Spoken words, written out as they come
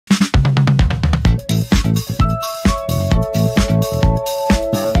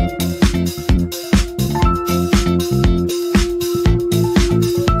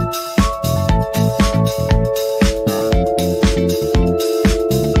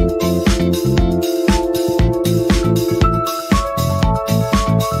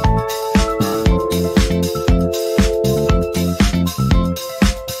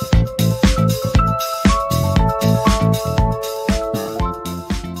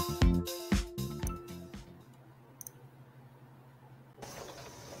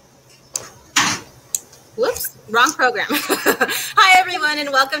Wrong program. Hi, everyone,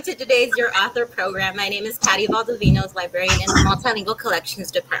 and welcome to today's Your Author program. My name is Patty Valdovinos, librarian in the Multilingual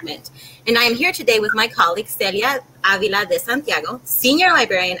Collections Department. And I am here today with my colleague, Celia Avila de Santiago, senior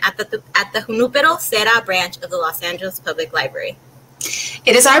librarian at the Junipero Serra branch of the Los Angeles Public Library.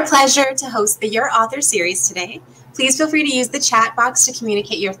 It is our pleasure to host the Your Author series today. Please feel free to use the chat box to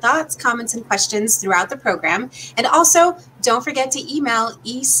communicate your thoughts, comments, and questions throughout the program. And also, don't forget to email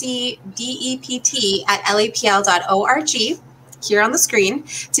ecdept@lapl.org here on the screen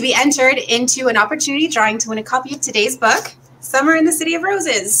to be entered into an opportunity drawing to win a copy of today's book, Summer in the City of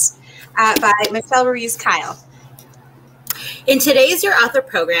Roses, by Michelle Ruiz Keil. In today's Your Author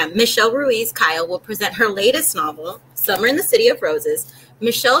program, Michelle Ruiz Keil will present her latest novel, Summer in the City of Roses.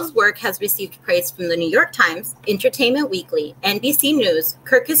 Michelle's work has received praise from the New York Times, Entertainment Weekly, NBC News,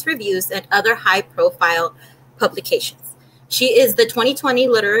 Kirkus Reviews, and other high-profile publications. She is the 2020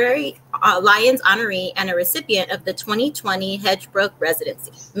 Literary Lions honoree and a recipient of the 2020 Hedgebrook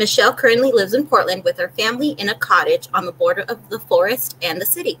residency. Michelle currently lives in Portland with her family in a cottage on the border of the forest and the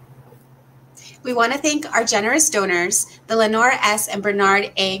city. We want to thank our generous donors, the Lenore S and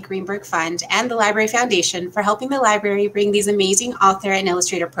Bernard A. Greenberg Fund and the Library Foundation for helping the library bring these amazing author and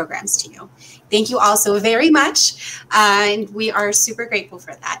illustrator programs to you. Thank you all so very much, and we are super grateful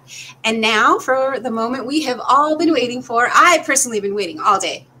for that. And now for the moment we have all been waiting for. I personally have been waiting all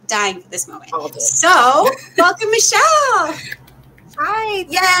day, dying for this moment. All day. So, welcome, Michelle. Hi,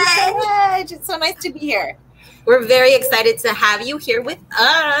 thank you so much. It's so nice to be here. We're very excited to have you here with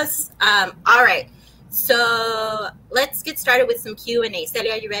us. All right, so let's get started with some Q&A.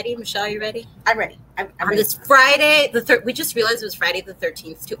 Celia, are you ready? Michelle, are you ready? I'm ready. I'm On ready. this Friday, we just realized it was Friday the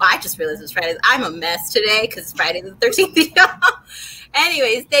 13th, too. I just realized it was Friday. I'm a mess today because it's Friday the 13th.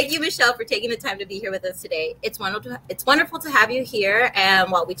 Anyways, thank you, Michelle, for taking the time to be here with us today. It's wonderful to have you here.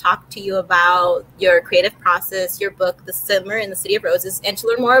 And while we talk to you about your creative process, your book, The Summer in the City of Roses, and to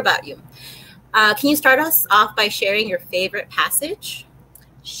learn more about you. Can you start us off by sharing your favorite passage?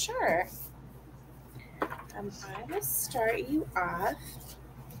 Sure. I will start you off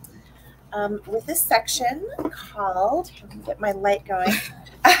with this section called, let me get my light going.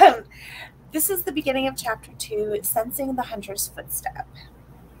 This is the beginning of chapter 2, Sensing the Hunter's Footstep.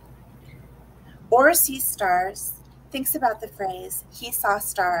 Or sees stars, thinks about the phrase, he saw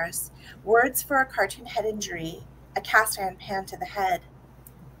stars, words for a cartoon head injury, a cast iron pan to the head.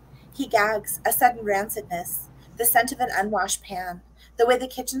 He gags, a sudden rancidness, the scent of an unwashed pan, the way the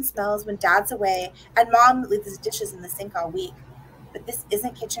kitchen smells when Dad's away and Mom leaves the dishes in the sink all week. But this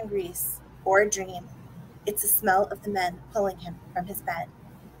isn't kitchen grease or a dream. It's the smell of the men pulling him from his bed.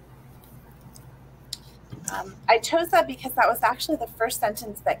 I chose that because that was actually the first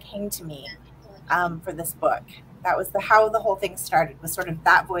sentence that came to me for this book. That was how the whole thing started, was sort of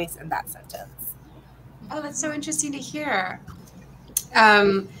that voice and that sentence. Oh, that's so interesting to hear.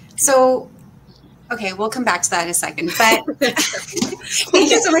 Okay, we'll come back to that in a second, but thank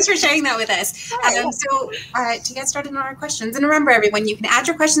you so much for sharing that with us. To get started on our questions, and remember everyone, you can add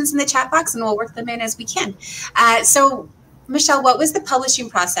your questions in the chat box and we'll work them in as we can. So Michelle, what was the publishing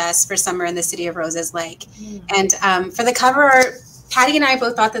process for Summer in the City of Roses like? And for the cover art, Patty and I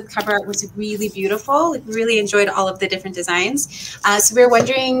both thought that the cover art was really beautiful. We really enjoyed all of the different designs. So we were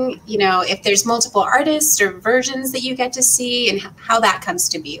wondering, if there's multiple artists or versions that you get to see and how that comes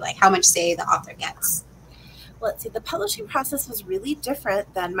to be, like how much say the author gets. Well, let's see, the publishing process was really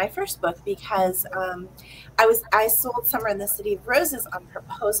different than my first book because I sold Summer in the City of Roses on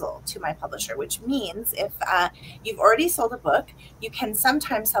proposal to my publisher, which means if you've already sold a book, you can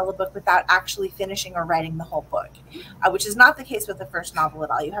sometimes sell a book without actually finishing or writing the whole book, which is not the case with the first novel at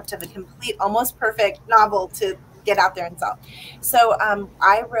all. You have to have a complete, almost perfect novel to get out there and sell. So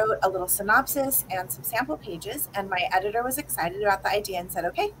I wrote a little synopsis and some sample pages, and my editor was excited about the idea and said,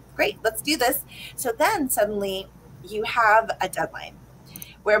 okay, great, let's do this. So then suddenly you have a deadline.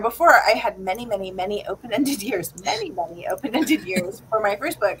 Where before I had many open-ended years, many open-ended years for my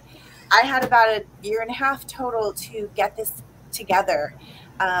first book, I had about a year and a half total to get this together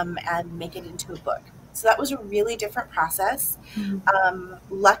and make it into a book. So that was a really different process.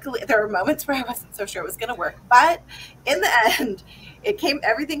 Luckily, there were moments where I wasn't so sure it was going to work, but in the end,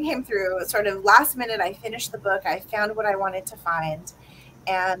 everything came through. Sort of last minute, I finished the book. I found what I wanted to find,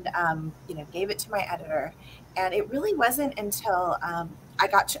 and gave it to my editor. And it really wasn't until I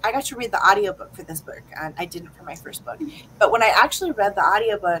got to read the audiobook for this book, and I didn't for my first book. But when I actually read the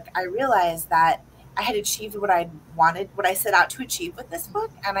audiobook, I realized that I had achieved what I wanted, what I set out to achieve with this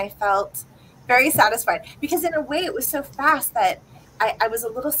book, and I felt very satisfied because in a way it was so fast that I was a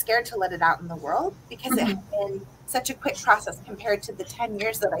little scared to let it out in the world because it had been such a quick process compared to the 10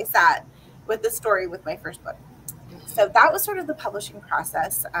 years that I sat with the story with my first book. So that was sort of the publishing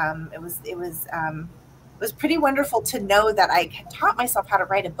process. It was pretty wonderful to know that I had taught myself how to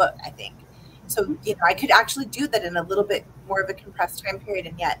write a book, I think. So, I could actually do that in a little bit more of a compressed time period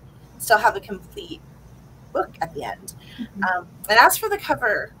and yet still have a complete book at the end. And as for the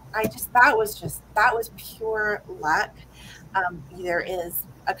cover, that was pure luck. There is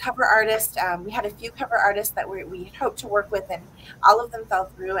a cover artist. We had a few cover artists that we had hoped to work with, and all of them fell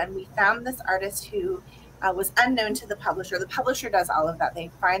through. And we found this artist who was unknown to the publisher. The publisher does all of that.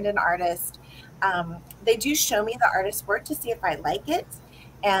 They find an artist. They do show me the artist's work to see if I like it.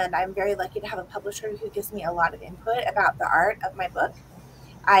 And I'm very lucky to have a publisher who gives me a lot of input about the art of my book.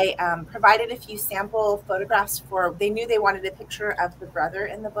 I provided a few sample photographs they knew they wanted a picture of the brother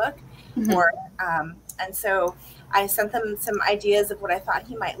in the book. And so I sent them some ideas of what I thought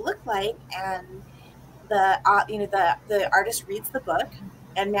he might look like. And the artist reads the book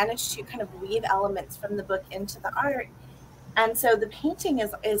and managed to kind of weave elements from the book into the art. And so the painting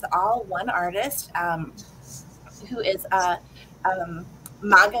is all one artist, who is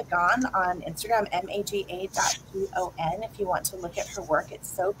Maga Gon on Instagram, maga.gon. If you want to look at her work, it's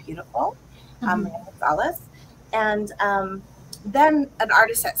so beautiful. Gonzalez. And then an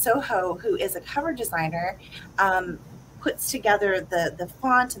artist at Soho, who is a cover designer, puts together the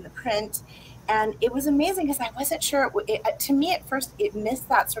font and the print. And it was amazing because I wasn't sure. To me, at first, it missed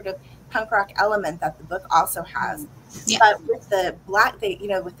that sort of punk rock element that the book also has. Yeah. But with the black,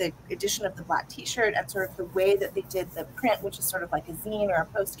 with the addition of the black T-shirt and sort of the way that they did the print, which is sort of like a zine or a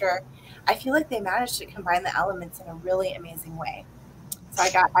poster, I feel like they managed to combine the elements in a really amazing way. So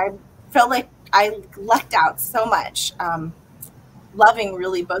I felt like I lucked out so much, loving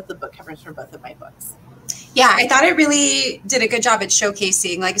really both the book covers for both of my books. Yeah, I thought it really did a good job at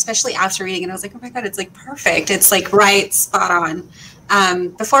showcasing, like, especially after reading it, I was like, oh my God, it's like perfect. It's like right, spot on.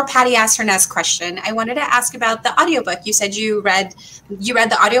 Before Patty asked her next question, I wanted to ask about the audiobook. You said you read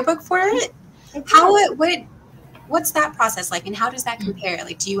the audiobook for it. What's that process like, and how does that compare?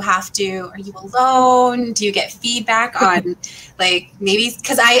 Like, are you alone? Do you get feedback on, like, maybe,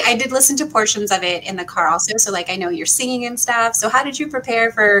 because I did listen to portions of it in the car also, so like I know you're singing and stuff. So how did you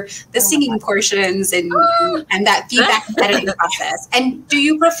prepare for the singing portions and that feedback and editing process? And do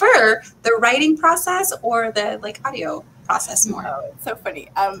you prefer the writing process or the like audio process more? Oh, it's so funny.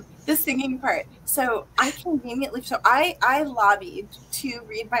 The singing part. So I lobbied to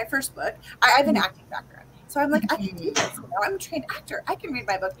read my first book. I have an acting background. So I'm like, I can do this. I'm a trained actor. I can read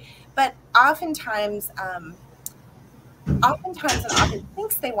my book. But oftentimes an author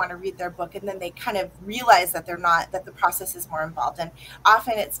thinks they want to read their book, and then they kind of realize that they're not, that the process is more involved. And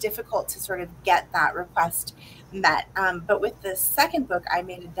often it's difficult to sort of get that request met. But with the second book, I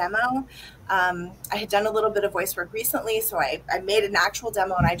made a demo. I had done a little bit of voice work recently, so I made an actual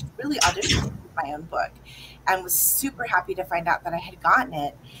demo, and I just really auditioned with my own book and was super happy to find out that I had gotten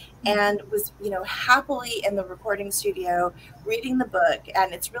it. And was, happily in the recording studio reading the book.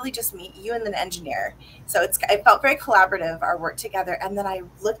 And it's really just me, you, and an engineer. So it felt very collaborative, our work together. And then I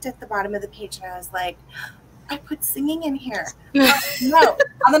looked at the bottom of the page and I was like, I put singing in here. No.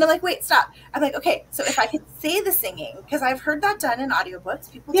 And then I'm like, wait, stop. I'm like, okay, so if I could say the singing, because I've heard that done in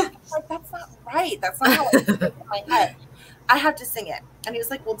audiobooks, people think, like, that's not right. That's not how I sing it in my head. I have to sing it. And he was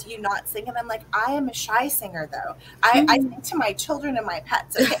like, well, do you not sing? And I'm like, I am a shy singer, though. I sing to my children and my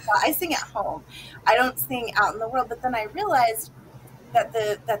pets. Okay, well, I sing at home. I don't sing out in the world. But then I realized that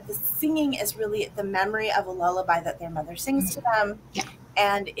the singing is really the memory of a lullaby that their mother sings to them. Yeah.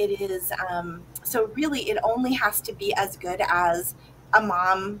 And it is, so really it only has to be as good as a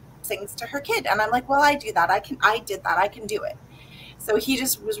mom sings to her kid. And I'm like, well, I do that. I did that. I can do it. So he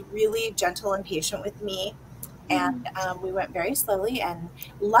just was really gentle and patient with me. And we went very slowly, and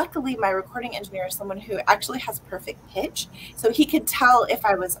luckily my recording engineer is someone who actually has perfect pitch, so he could tell if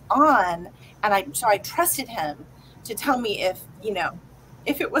I was on, and so I trusted him to tell me if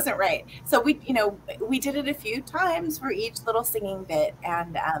it wasn't right. So we did it a few times for each little singing bit,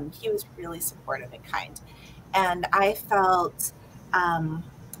 and he was really supportive and kind, and I felt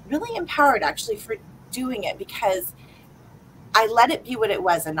really empowered actually for doing it, because I let it be what it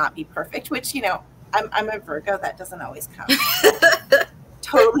was and not be perfect, which I'm a Virgo, that doesn't always come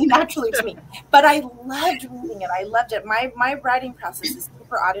totally naturally to me. But I loved reading it. I loved it. My writing process is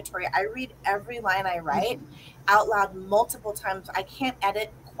super auditory. I read every line I write out loud multiple times. I can't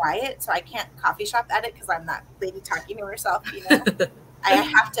edit quiet, so I can't coffee shop edit because I'm that lady talking to herself. I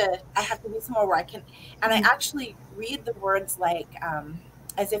have to be somewhere where I can, and I actually read the words like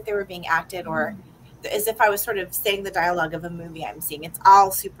as if they were being acted, or as if I was sort of saying the dialogue of a movie I'm seeing. It's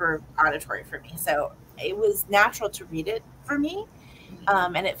all super auditory for me. So it was natural to read it for me.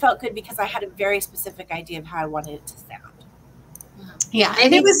 And it felt good because I had a very specific idea of how I wanted it to sound. Yeah,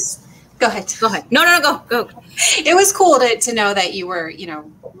 and it was, go ahead. Go ahead. No, go. It was cool to know that you were,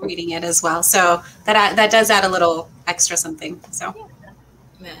 reading it as well. So that does add a little extra something. So.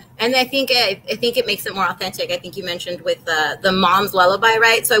 Yeah. And I think it makes it more authentic. I think you mentioned with the mom's lullaby,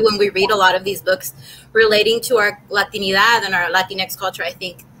 right? So when we read a lot of these books relating to our Latinidad and our Latinx culture, I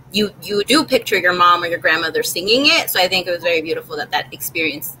think you do picture your mom or your grandmother singing it. So I think it was very beautiful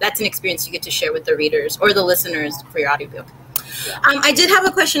that's an experience you get to share with the readers or the listeners for your audiobook. I did have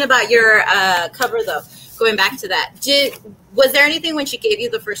a question about your cover, though. Going back to that, was there anything when she gave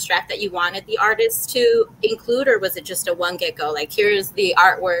you the first draft that you wanted the artist to include, or was it just a one get-go? Like, here's the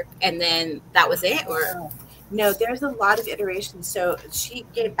artwork, and then that was it? Or no, there's a lot of iterations. So she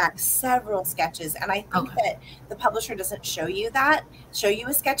gave back several sketches, and I think that the publisher doesn't show you a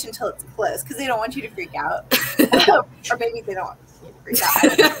sketch until it's close because they don't want you to freak out, or maybe they don't want you to freak out.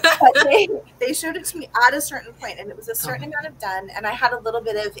 But they showed it to me at a certain point, and it was a certain amount of done, and I had a little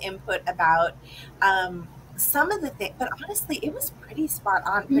bit of input about some of the things, but honestly, it was pretty spot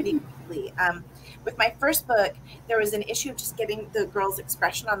on pretty quickly. With my first book, there was an issue of just getting the girl's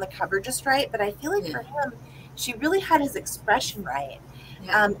expression on the cover just right, but I feel like for him, she really had his expression right.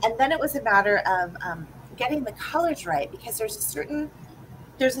 And then it was a matter of getting the colors right, because there's a certain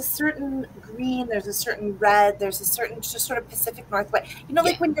green, there's a certain red, there's a certain just sort of Pacific Northwest.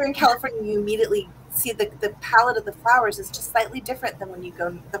 Like when you're in California, you immediately see the palette of the flowers is just slightly different than when you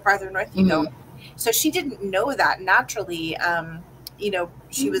go the farther north you go. So she didn't know that naturally.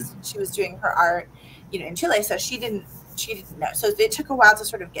 She was doing her art, in Chile, so she didn't know. So it took a while to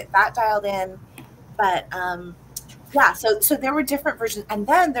sort of get that dialed in. But so there were different versions, and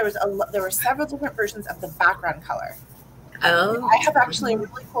then there were several different versions of the background color. Oh, I have actually a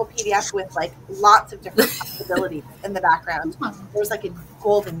really cool PDF with like lots of different possibilities in the background. There was like a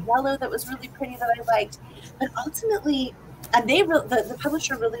golden yellow that was really pretty that I liked, but ultimately, and the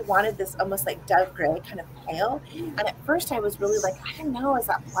publisher really wanted this almost like dove gray, kind of pale. And at first, I was really like, I don't know, is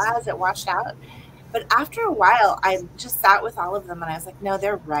that blah? Is it washed out? But after a while, I just sat with all of them, and I was like, no,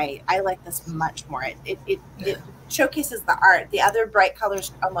 they're right. I like this much more. It showcases the art. The other bright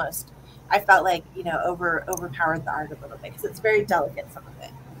colors almost, I felt like, overpowered the art a little bit because it's very delicate, some of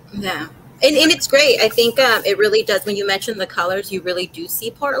it. Yeah. And it's great. I think it really does. When you mention the colors, you really do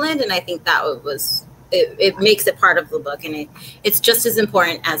see Portland. And I think that it makes it part of the book. And it's just as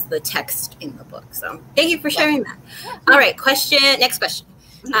important as the text in the book. So thank you for sharing that. All right. Next question.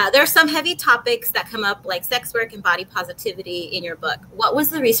 There are some heavy topics that come up like sex work and body positivity in your book. What was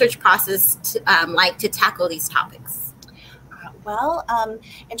the research process like to tackle these topics? Well,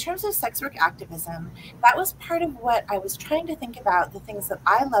 in terms of sex work activism, that was part of what I was trying to think about, the things that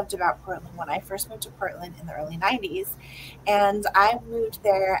I loved about Portland when I first moved to Portland in the early 90s. And I moved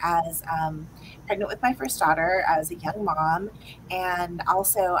there as pregnant with my first daughter. I was a young mom, and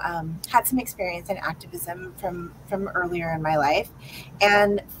also had some experience in activism from earlier in my life,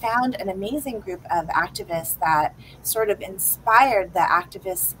 and found an amazing group of activists that sort of inspired the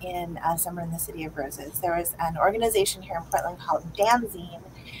activists in Summer in the City of Roses. There was an organization here in Portland called Danzine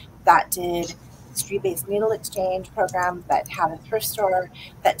that did street-based needle exchange programs, that had a thrift store,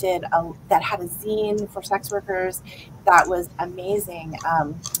 that had a zine for sex workers that was amazing.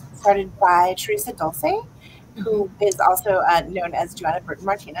 Started by Teresa Dulce, who is also known as Joanna Burton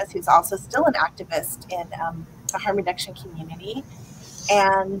Martinez, who's also still an activist in the harm reduction community.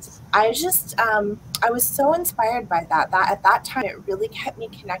 And I just, I was so inspired by that at that time, it really kept me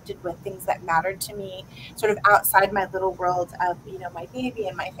connected with things that mattered to me, sort of outside my little world of, my baby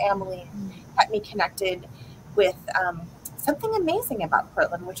and my family, kept me connected with something amazing about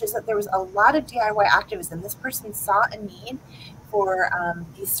Portland, which is that there was a lot of DIY activism. This person saw a need for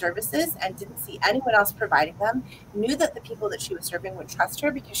these services and didn't see anyone else providing them, knew that the people that she was serving would trust her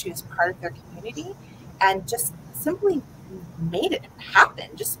because she was part of their community, and just simply made it happen,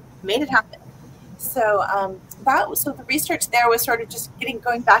 So so the research there was sort of just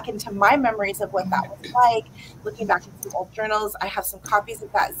going back into my memories of what that was like, looking back into some old journals. I have some copies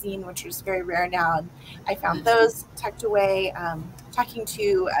of that zine, which is very rare now, and I found those tucked away, talking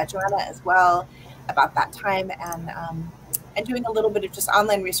to Joanna as well about that time, and doing a little bit of just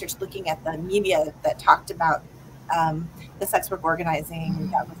online research, looking at the media that talked about the sex work organizing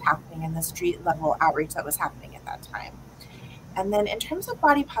that was happening and the street level outreach that was happening at that time. And then in terms of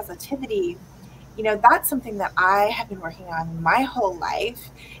body positivity, that's something that I have been working on my whole life,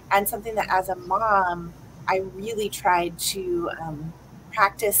 and something that as a mom, I really tried to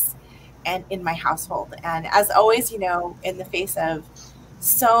practice and in my household. And as always, in the face of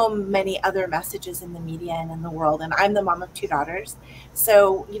so many other messages in the media and in the world. And I'm the mom of 2 daughters.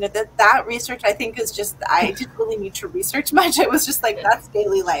 So, you know, that research, I think, is just, I didn't really need to research much. It was just like, that's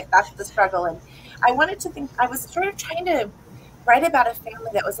daily life. That's the struggle. And I wanted to think, I was sort of trying to write about a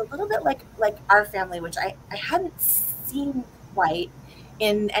family that was a little bit like our family, which I hadn't seen quite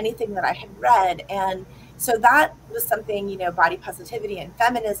in anything that I had read. And so that was something, you know, body positivity and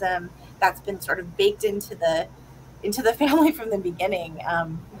feminism that's been sort of baked into the family from the beginning,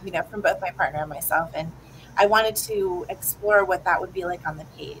 you know, from both my partner and myself. And I wanted to explore what that would be like on the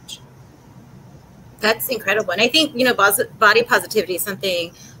page. That's incredible. And I think, you know, body positivity is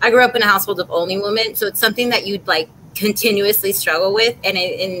something, I grew up in a household of only women. So it's something that you'd like continuously struggle with. And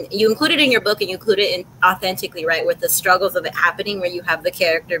you include it in your book, and you include it in authentically, right, with the struggles of it happening, where you have the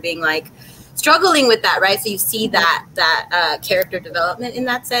character being like struggling with that, right? So you see that character development in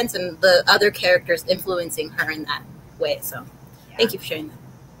that sense, and the other characters influencing her in that way. So thank you for sharing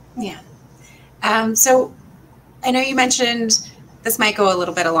that. Yeah. So I know you mentioned, this might go a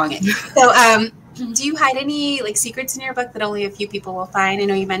little bit along it. So do you hide any like secrets in your book that only a few people will find? I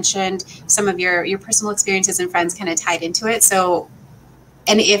know you mentioned some of your personal experiences and friends kind of tied into it. So,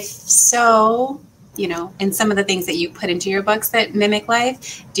 and if so, you know, and some of the things that you put into your books that mimic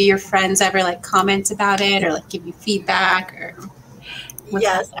life, do your friends ever like comment about it or like give you feedback or?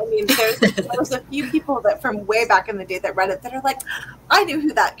 Yes, I mean, there's a few people that from way back in the day that read it that are like, I knew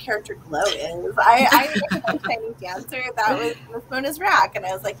who that character Glow is. I know Tiny Dancer. That was Miss Mona's Rack. And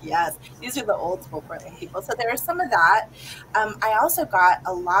I was like, yes, these are the old school Portland people. So there was some of that. I also got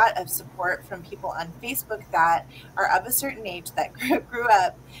a lot of support from people on Facebook that are of a certain age that grew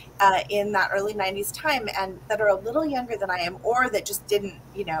up in that early 90s time and that are a little younger than I am, or that just didn't,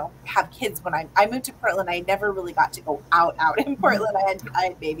 you know, have kids. When I moved to Portland, I never really got to go out in Portland. I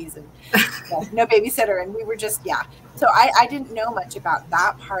had babies and no babysitter, and we were just, so I didn't know much about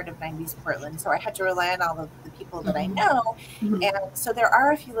that part of 90s Portland, so I had to rely on all of the people that I know. And so there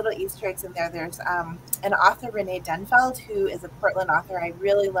are a few little Easter eggs in there. There's an author, Renee Denfeld, who is a Portland author I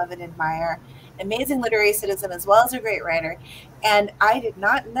really love and admire. Amazing literary citizen as well as a great writer. And I did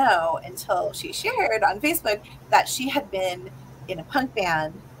not know until she shared on Facebook that she had been in a punk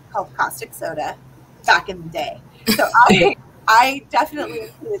band called Caustic Soda back in the day. So I definitely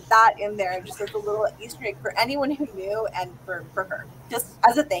included that in there just as a little Easter egg for anyone who knew, and for her, just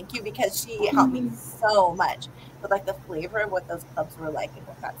as a thank you, because she helped me so much with like the flavor of what those clubs were like and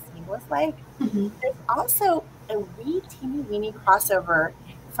what that scene was like. There's also a wee teeny weeny crossover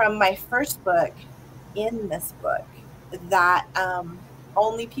from my first book in this book that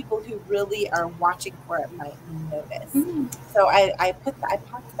only people who really are watching for it might notice. So I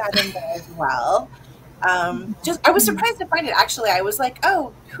popped that in there as well. I was surprised to find it. Actually, I was like,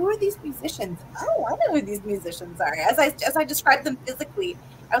 oh, who are these musicians? Oh, I know who these musicians are. As I described them physically,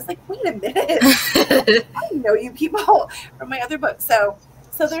 I was like, wait a minute, I know you people from my other book. So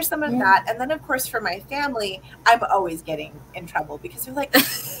there's some of that. And then, of course, for my family, I'm always getting in trouble because they're like,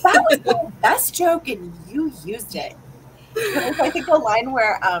 that was the best joke and you used it. I think a line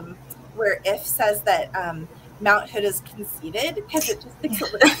where If says that Mount Hood is conceited because it just thinks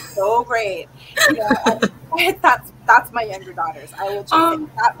it looks so great. You know, that's my younger daughter's. I will just say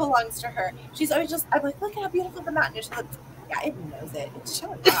that belongs to her. She's always just, I'm like, look at how beautiful the mountain is. She's like, yeah, it knows it. It's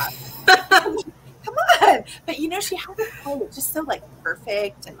showing off. Come on. But you know, she has a color just so like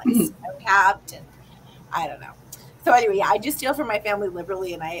perfect and like snow capped, and I don't know. So anyway, I just steal from my family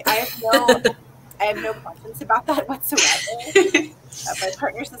liberally, and I have no conscience about that whatsoever. My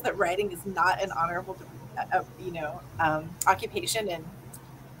partner says that writing is not an honorable, occupation, and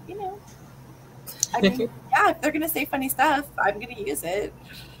you know, I mean, if they're gonna say funny stuff, I'm gonna use it.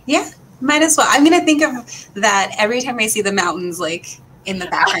 Yeah, might as well. I'm gonna think of that every time I see the mountains, like in the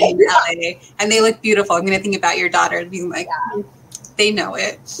background in LA, and they look beautiful. I'm gonna think about your daughter being like, they know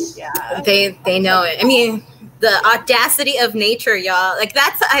it. Yeah, they know it. I mean, the audacity of nature, y'all. Like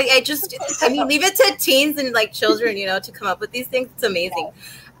that's, I mean, leave it to teens and like children, you know, to come up with these things. It's amazing.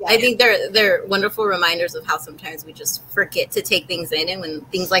 Yeah. I think they're wonderful reminders of how sometimes we just forget to take things in, and when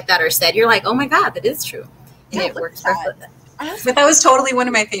things like that are said, you're like, oh my God, that is true, and it works perfectly. But that was totally one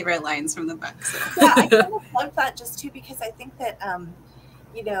of my favorite lines from the book. So. Yeah, I kind of love that just too, because I think that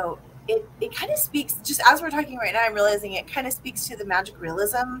you know, it kind of speaks, just as we're talking right now, I'm realizing it kind of speaks to the magic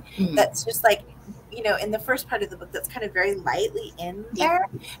realism that's just like, you know, in the first part of the book that's kind of very lightly in there,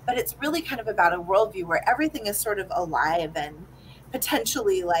 but it's really kind of about a worldview where everything is sort of alive and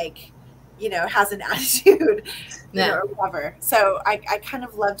potentially like, you know, has an attitude, you know, or whatever. So I kind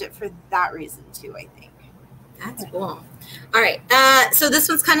of loved it for that reason too, I think. That's cool. All right. So this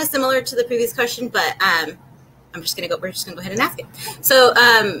one's kind of similar to the previous question, but we're just gonna go ahead and ask it. So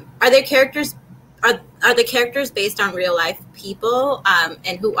are there characters, are the characters based on real life people,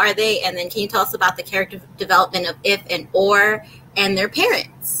 and who are they? And then can you tell us about the character development of If and Or and their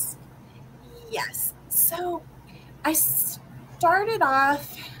parents? Yes. So I started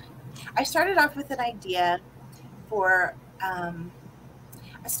off with an idea for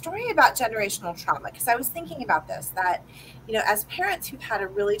a story about generational trauma, because I was thinking about this, that, you know, as parents who've had a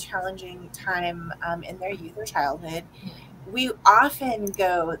really challenging time in their youth or childhood, we often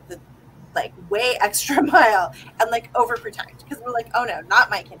go the like way extra mile and like overprotect, because we're like, oh no, not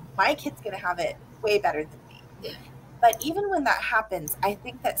my kid. My kid's going to have it way better than me. Yeah. But even when that happens, I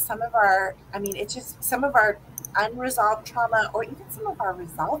think that some of our, I mean, it's just some of our unresolved trauma, or even some of our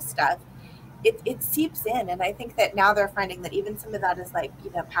resolved stuff, it seeps in. And I think that now they're finding that even some of that is like, you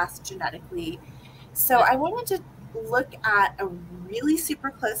know, passed genetically. So I wanted to look at a really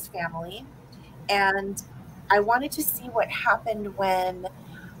super close family, and I wanted to see what happened when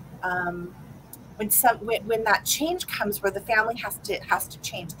that change comes, where the family has to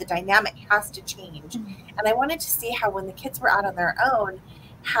change, the dynamic has to change. Mm-hmm. And I wanted to see how, when the kids were out on their own,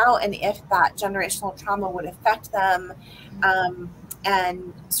 how and if that generational trauma would affect them,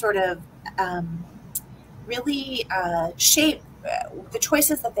 and sort of really shape the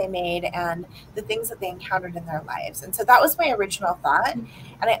choices that they made and the things that they encountered in their lives. And so that was my original thought. And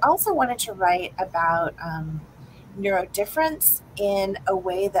I also wanted to write about neurodifference in a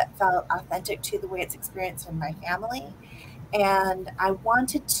way that felt authentic to the way it's experienced in my family. And I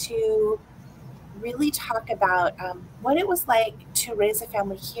wanted to really talk about what it was like to raise a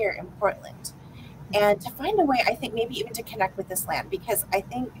family here in Portland, and to find a way, I think, maybe even to connect with this land, because I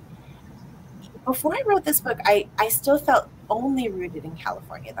think before I wrote this book, I still felt only rooted in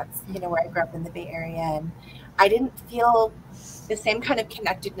California. That's, you know, where I grew up in the Bay Area, and I didn't feel the same kind of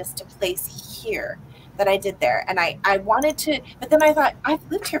connectedness to place here that I did there. And I wanted to, but then I thought, I've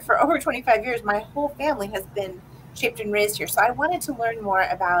lived here for over 25 years. My whole family has been shaped and raised here. So I wanted to learn more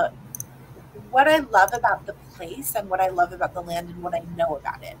about what I love about the place and what I love about the land and what I know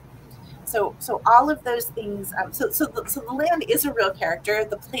about it. So all of those things. So the land is a real character.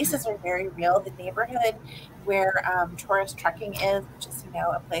 The places are very real. The neighborhood where tourist trucking is, which is, you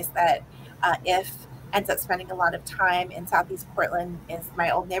know, a place that if ends up spending a lot of time in Southeast Portland, is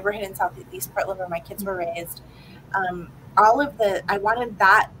my old neighborhood in Southeast Portland where my kids were raised. I wanted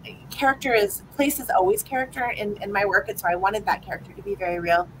that character place is always character in my work, and so I wanted that character to be very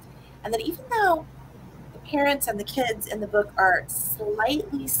real. And then even though the parents and the kids in the book are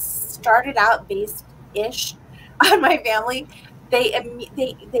slightly started out based-ish on my family, they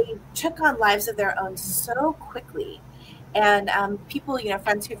took on lives of their own so quickly. And people, you know,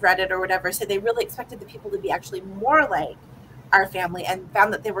 friends who've read it or whatever, said they really expected the people to be actually more like our family, and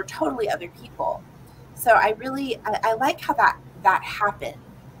found that they were totally other people. So I like how that happened,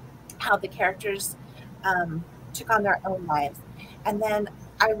 how the characters took on their own lives. And then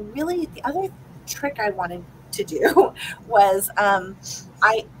the other trick I wanted to do was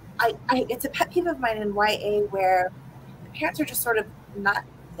it's a pet peeve of mine in YA where the parents are just sort of not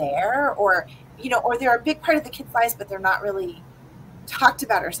there, or, you know, or they're a big part of the kids' lives, but they're not really talked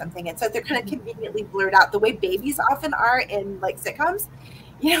about or something. And so they're kind of conveniently blurred out, the way babies often are in like sitcoms,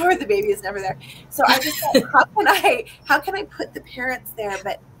 you know, where the baby is never there. So I just thought, how can I put the parents there,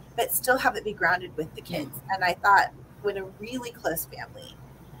 but still have it be grounded with the kids? And I thought, when a really close family,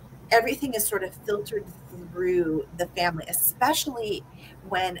 everything is sort of filtered through the family, especially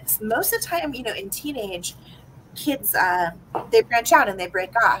when most of the time, you know, in teenage, kids, they branch out and they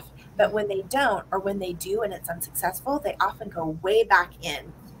break off. But when they don't, or when they do and it's unsuccessful, they often go way back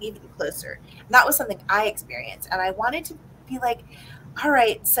in, even closer. And that was something I experienced. And I wanted to be like, all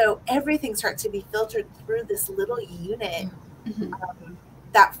right, so everything starts to be filtered through this little unit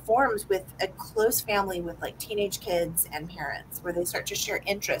that forms with a close family with like teenage kids and parents, where they start to share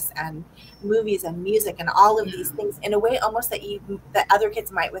interests and movies and music and all of these things in a way almost that other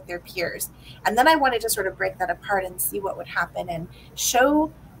kids might with their peers. And then I wanted to sort of break that apart and see what would happen, and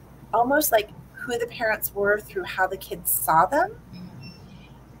show almost like who the parents were through how the kids saw them.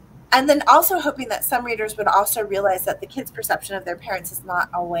 And then also hoping that some readers would also realize that the kids' perception of their parents is not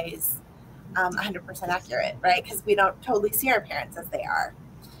always 100% accurate, right? Because we don't totally see our parents as they are.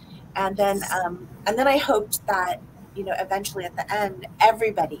 And then I hoped that, you know, eventually at the end,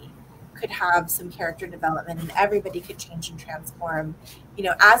 everybody could have some character development, and everybody could change and transform, you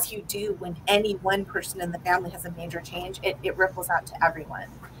know, as you do when any one person in the family has a major change, it ripples out to everyone.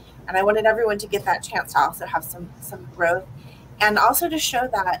 And I wanted everyone to get that chance to also have some growth, and also to show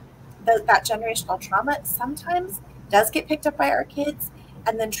that that generational trauma sometimes does get picked up by our kids,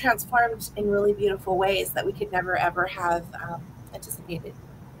 and then transformed in really beautiful ways that we could never ever have anticipated.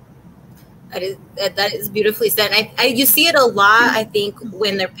 That is beautifully said. You see it a lot, I think,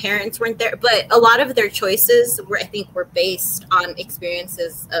 when their parents weren't there, but a lot of their choices were based on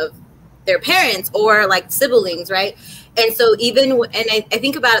experiences of their parents or like siblings, right? And so I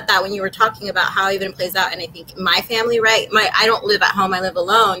think about that when you were talking about how even it plays out. And I think my family, right? I don't live at home, I live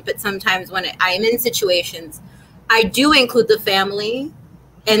alone, but sometimes when I'm in situations, I do include the family,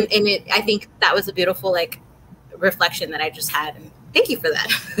 and I think that was a beautiful like reflection that I just had. And thank you for that.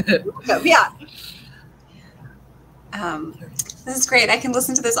 Yeah. This is great. I can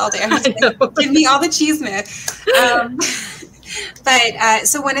listen to this all day. Give me all the cheesemith. But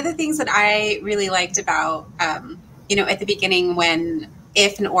so one of the things that I really liked about, at the beginning when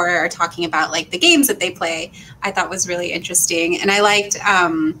If and Aura are talking about like the games that they play, I thought was really interesting. And I liked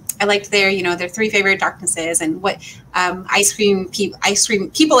their three favorite darknesses and what ice cream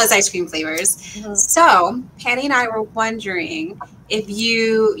people as ice cream flavors. Mm-hmm. So Patty and I were wondering if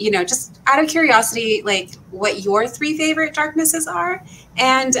you, just out of curiosity, like what your three favorite darknesses are.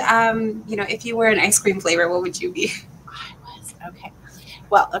 And, if you were an ice cream flavor, what would you be? Okay.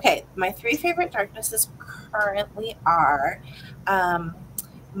 Well, okay. My three favorite darknesses currently are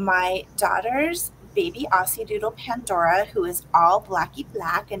my daughter's baby Aussie Doodle Pandora, who is all blacky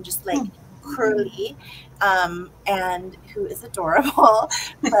black and just like curly, and who is adorable.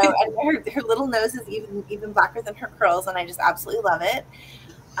 So, and her little nose is even blacker than her curls, and I just absolutely love it.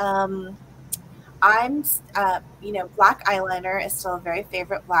 I'm, black eyeliner is still a very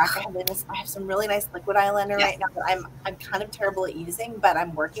favorite black. I have some really nice liquid eyeliner right now that I'm kind of terrible at using, but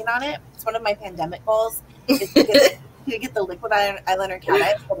I'm working on it. It's one of my pandemic goals is to get the liquid eyeliner cat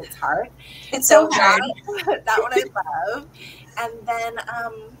eyes, but it's hard. It's so hard. That one I love. And then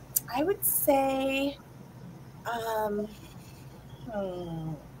I would say,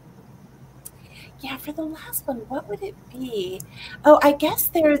 for the last one, what would it be? Oh, I guess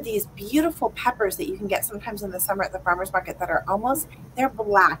there are these beautiful peppers that you can get sometimes in the summer at the farmer's market that are they're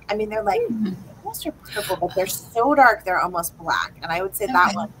black. I mean, they're like almost purple, but they're so dark they're almost black. And I would say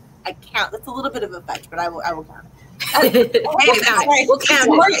that one, I count. That's a little bit of a fetch, but I will count it.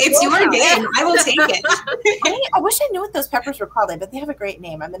 It's your game. I will take it. I wish I knew what those peppers were called, but they have a great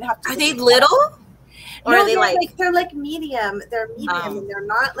name. I'm gonna have to. Are they little? Or are they they're like medium. They're medium, and they're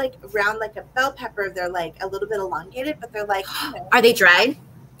not like round like a bell pepper. They're like a little bit elongated, but they're like. Are they dried?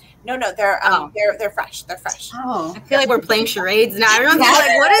 No, they're fresh. They're fresh. Oh, I feel like we're playing charades now. Everyone's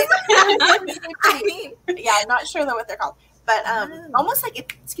like, "What is that?" I'm not sure though what they're called, but almost like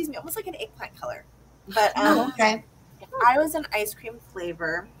an eggplant color. But okay. If I was an ice cream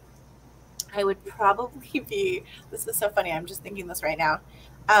flavor, I would probably be. This is so funny. I'm just thinking this right now.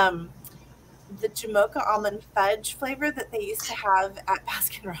 The Jamocha almond fudge flavor that they used to have at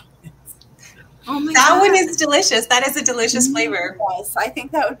Baskin Robbins. Oh my God. That one is delicious. That is a delicious flavor. Yes, I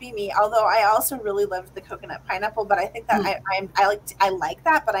think that would be me. Although I also really loved the coconut pineapple, but I think that I like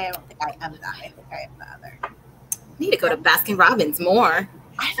that, but I don't think I am that. I think I am the other. I need to go to Baskin Robbins more.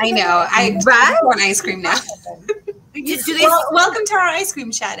 I know. I want ice cream now. Welcome to our ice cream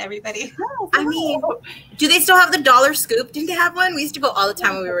chat, everybody. I mean, do they still have the dollar scoop? Didn't they have one? We used to go all the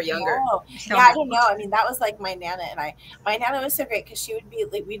time when we were younger. I don't know. I mean, that was like my Nana and I. My Nana was so great because she would be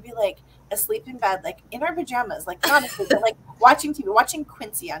like, we'd be like asleep in bed, like in our pajamas, like not asleep, but like watching TV, watching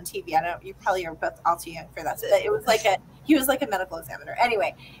Quincy on TV. I don't. You probably are both all too young for that. But it was like he was like a medical examiner.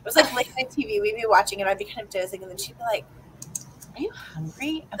 Anyway, it was like late night TV. We'd be watching, and I'd be kind of dozing, and then she'd be like, "Are you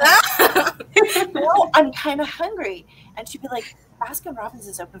hungry?" Like, no, I'm kind of hungry. And she'd be like, Baskin Robbins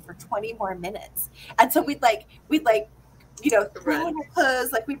is open for 20 more minutes. And so we'd throw in our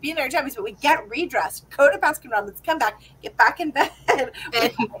clothes, like we'd be in our jammies, but we'd get redressed, go to Baskin Robbins, come back, get back in bed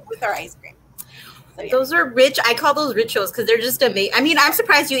with our ice cream. So, yeah. Those are rich. I call those rituals because they're just amazing. I mean, I'm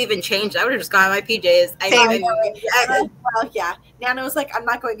surprised you even changed. I would have just gone in my PJs. Nana was like, I'm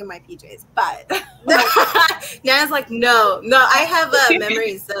not going in my PJs, but Nana's like, no. I have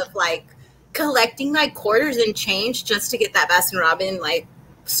memories of like collecting like quarters and change just to get that Baskin Robbins like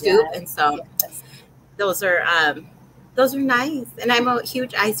scoop, and so those are nice. And I'm a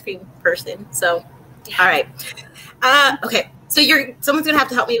huge ice cream person, so all right. Okay, so someone's gonna have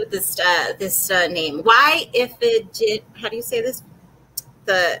to help me with this name. Why how do you say this?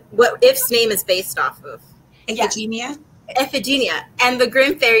 What If's name is based off of? Iphigenia. Iphigenia and the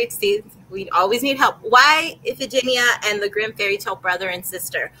Grimm fairy tale. We always need help. Why Iphigenia and the Grimm fairy tale brother and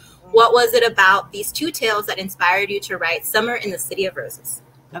sister? What was it about these two tales that inspired you to write Summer in the City of Roses?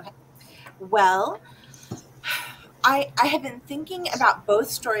 Okay. Well, I have been thinking about both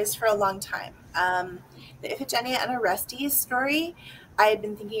stories for a long time. The Iphigenia and Orestes story, I had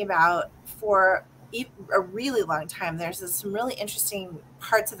been thinking about for a really long time. There's some really interesting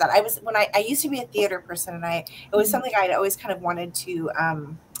parts of that. I used to be a theater person, and it was something I'd always kind of wanted to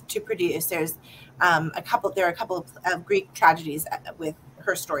produce. There are a couple of Greek tragedies with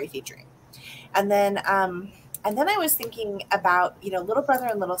her story featuring, and then I was thinking about, Little Brother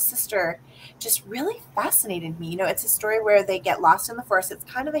and Little Sister just really fascinated me. It's a story where they get lost in the forest. It's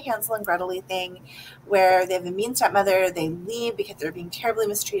kind of a Hansel and Gretel thing where they have a mean stepmother. They leave because they're being terribly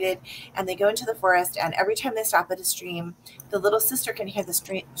mistreated, and they go into the forest, and every time they stop at a stream, the little sister can hear the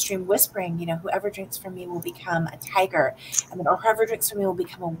stream whispering, whoever drinks from me will become a tiger, and then, or whoever drinks from me will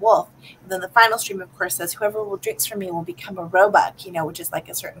become a wolf. And then the final stream, of course, says whoever drinks from me will become a roebuck, which is like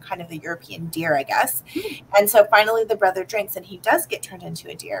a certain kind of a European deer, I guess. And so finally the brother drinks, and he does get turned into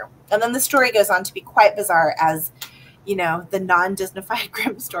a deer. And then the story goes on to be quite bizarre, as the non-Disneyfied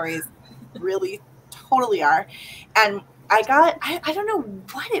Grimm stories really totally are. And I don't know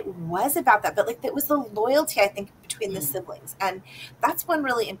what it was about that, but it was the loyalty, I think, between the siblings. And that's one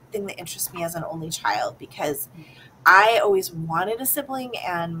really thing that interests me as an only child, because I always wanted a sibling.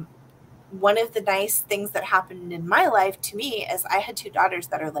 And one of the nice things that happened in my life to me is I had 2 daughters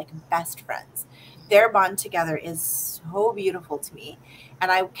that are like best friends. Their bond together is so beautiful to me.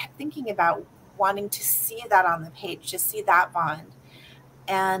 And I kept thinking about wanting to see that on the page, to see that bond.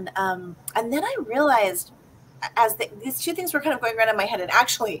 And then I realized, as these 2 things were kind of going around in my head, and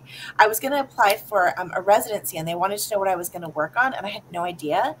actually I was going to apply for a residency, and they wanted to know what I was going to work on, and I had no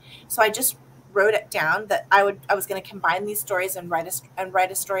idea. So I just wrote it down that I was going to combine these stories and write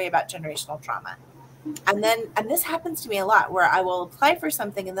a story about generational trauma. And this happens to me a lot, where I will apply for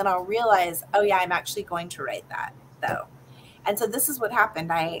something and then I'll realize, oh yeah, I'm actually going to write that though. And so this is what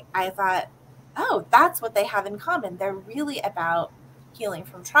happened. I thought, oh, that's what they have in common. They're really about healing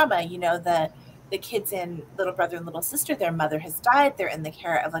from trauma. The kids in Little Brother and Little Sister, their mother has died. They're in the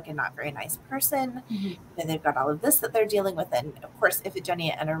care of a not very nice person. And they've got all of this that they're dealing with. And of course,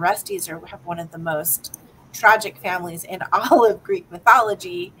 Iphigenia and Orestes have one of the most tragic families in all of Greek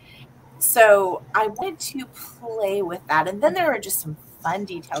mythology. So I wanted to play with that. And then there were just some fun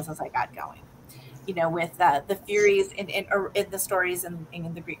details as I got going. With the Furies in the stories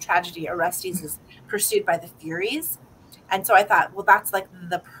in the Greek tragedy, Orestes is pursued by the Furies. And so I thought, well, that's like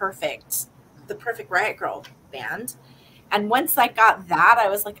the perfect Riot Girl band. And once I got that, I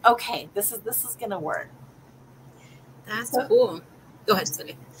was like, okay, this is going to work. That's cool. Go ahead,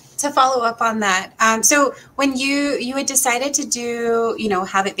 Cindy. To follow up on that, so when you had decided to do,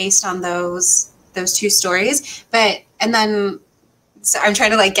 have it based on those 2 stories, and then so I'm trying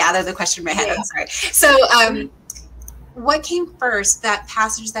to gather the question in my head. Yeah. I'm sorry. So what came first, that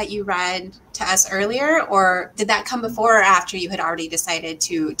passage that you read to us earlier, or did that come before or after you had already decided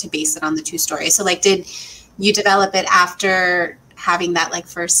to base it on the 2 stories? So did you develop it after having that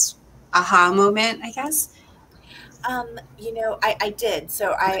first aha moment, I guess? I did.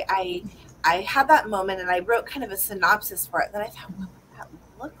 So I had that moment, and I wrote kind of a synopsis for it. Then I thought, what would that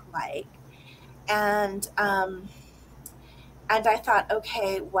look like? And I thought,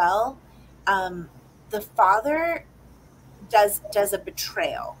 okay, well, the father does a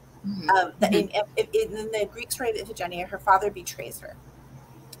betrayal. In the Greek story of Iphigenia, her father betrays her.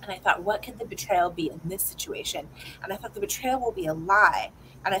 And I thought, what could the betrayal be in this situation? And I thought the betrayal will be a lie.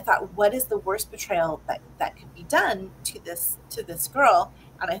 And I thought, what is the worst betrayal that could be done to this girl?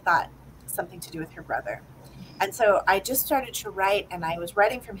 And I thought, something to do with her brother. And so I just started to write, and I was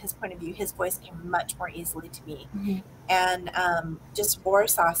writing from his point of view. His voice came much more easily to me. And just or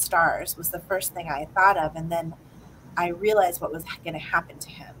saw stars was the first thing I thought of. And then I realized what was going to happen to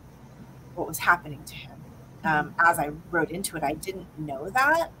him, what was happening to him. As I wrote into it, I didn't know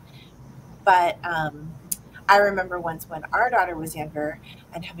that. But I remember once when our daughter was younger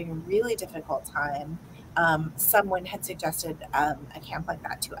and having a really difficult time, someone had suggested a camp like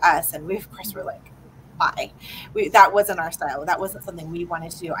that to us. And we, of course, were like, why? That wasn't our style. That wasn't something we wanted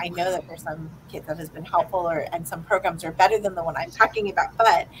to do. I know that for some kids that has been helpful, and some programs are better than the one I'm talking about.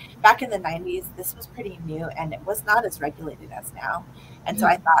 But back in the 90s, this was pretty new, and it was not as regulated as now. And so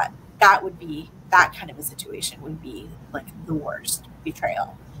I thought that kind of a situation would be the worst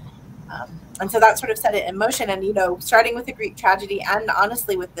betrayal. And so that sort of set it in motion. And, starting with the Greek tragedy, and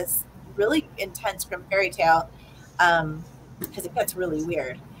honestly with this really intense Grimm fairy tale, because it gets really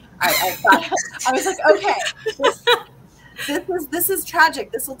weird. I thought, I was like, okay, this is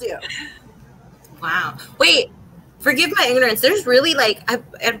tragic. This will do. Wow. Wait, forgive my ignorance. There's really I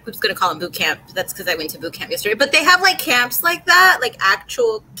was going to call them boot camp. That's because I went to boot camp yesterday. But they have camps like that,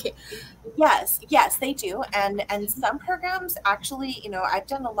 actual. Yes, they do. And some programs actually, you know, I've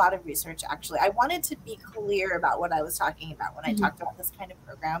done a lot of research actually. I wanted to be clear about what I was talking about when I talked about this kind of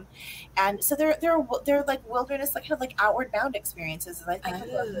program. And so they're like wilderness, like kind of like outward bound experiences, as I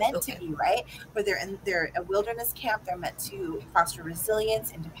think they're meant to be, right? Where they're a wilderness camp, they're meant to foster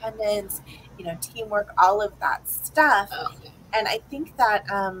resilience, independence, you know, teamwork, all of that stuff. And I think that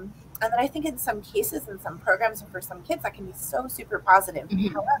and then I think in some cases, in some programs, and for some kids, that can be so super positive.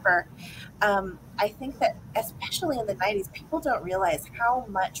 However, I think that especially in the 90s, people don't realize how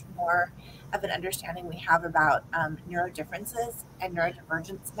much more of an understanding we have about neurodifferences and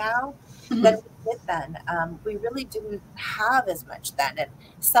neurodivergence now than we did then. We really didn't have as much then. And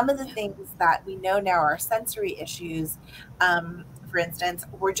some of the things that we know now are sensory issues, for instance,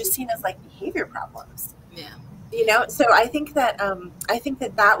 were just seen as like behavior problems. You know, so I think that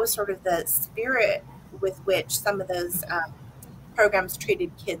that was sort of the spirit with which some of those programs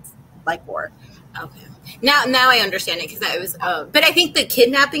treated kids like war. Now I understand it, because I was, but I think the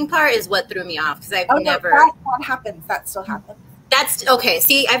kidnapping part is what threw me off, because I've never. No, that happens. That still happens. That's okay.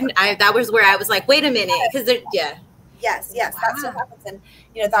 See, that was where I was like, wait a minute, because Yes, that still happens, and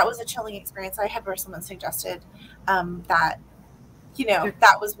you know that was a chilling experience I had where someone suggested that. You know,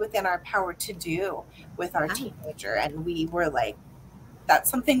 that was within our power to do with our teenager. And we were like,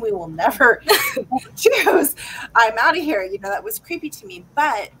 that's something we will never choose. I'm out of here. You know, that was creepy to me.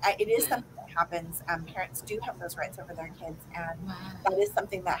 But it is something that happens. Parents do have those rights over their kids. And that is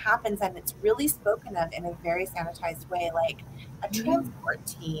something that happens. And it's really spoken of in a very sanitized way, like a transport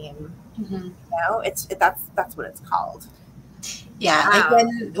team. You know, that's what it's called. Yeah,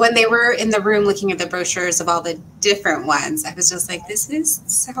 like when they were in the room looking at the brochures of all the different ones, I was just like, this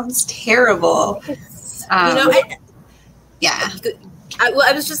sounds terrible. you know,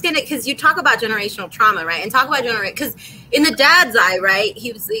 I was just gonna, because you talk about generational trauma, right? And talk about because in the dad's eye, right,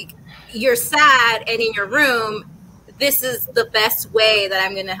 he was like, you're sad, and in your room, this is the best way that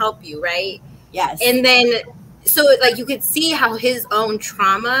I'm gonna help you, right? Yes. And then, so like you could see how his own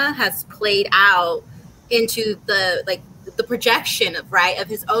trauma has played out into the projection of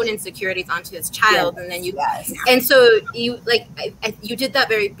his own insecurities onto his child. And then and so you you did that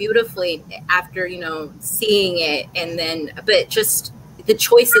very beautifully after, you know, seeing it. And then, but just the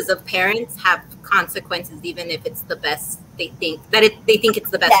choices of parents have consequences, even if it's the best they think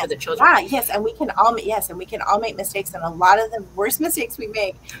it's the best for the children. And we can all make mistakes, and a lot of the worst mistakes we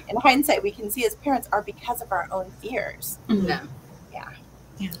make in hindsight, we can see as parents, are because of our own fears.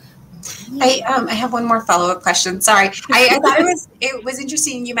 I have one more follow-up question. Sorry. I thought it was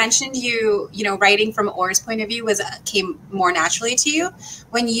interesting. You mentioned you know, writing from Or's point of view came more naturally to you.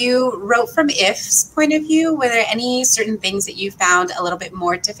 When you wrote from If's point of view, were there any certain things that you found a little bit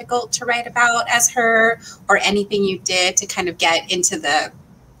more difficult to write about as her, or anything you did to kind of get into the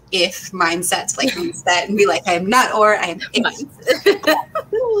If mindset, like reset and be like, I am not Or, I am If.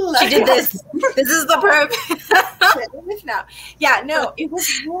 She did this. This is the purpose. It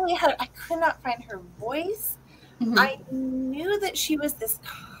was really hard. I could not find her voice. I knew that she was this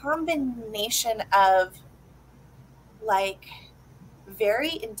combination of like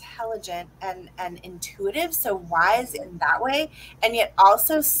very intelligent and intuitive, so wise in that way, and yet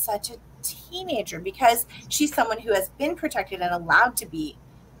also such a teenager, because she's someone who has been protected and allowed to be,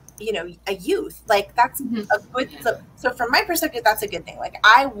 you know, a youth. Like that's a good, so from my perspective, that's a good thing. Like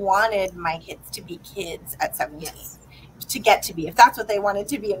I wanted my kids to be kids at 17, to get to be, if that's what they wanted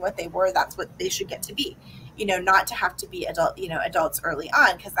to be and what they were, that's what they should get to be, you know, not to have to be adults early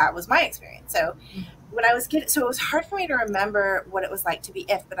on, because that was my experience. So when I was so it was hard for me to remember what it was like to be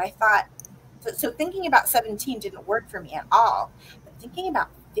If, but I thought, so thinking about 17 didn't work for me at all, but thinking about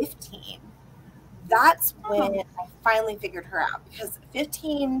 15, that's when I finally figured her out, because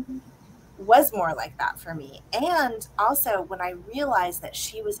 15 was more like that for me. And also when I realized that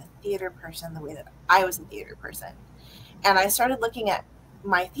she was a theater person the way that I was a theater person. And I started looking at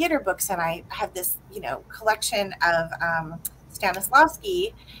my theater books, and I have this, you know, collection of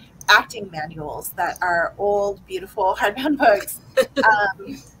Stanislavski acting manuals that are old, beautiful hardbound books.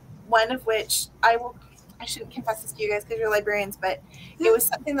 One of which I shouldn't confess this to you guys because you're librarians, but it was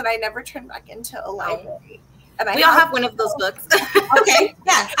something that I never turned back into a library. And we all have one of those books. Okay,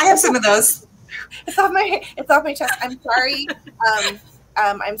 yeah, I have some of those. It's off my chest. I'm sorry.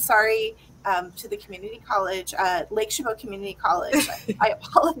 I'm sorry to the community college, Lake Chabot Community College. I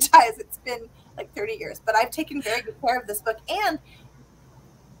apologize. It's been like 30 years, but I've taken very good care of this book. And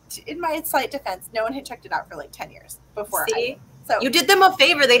in my slight defense, no one had checked it out for like 10 years before. So you did them a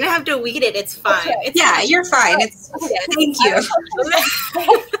favor. They didn't have to read it. It's fine. Okay. You're fine. Thank you.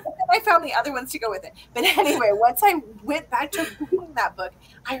 I found the other ones to go with it. But anyway, once I went back to reading reading that book,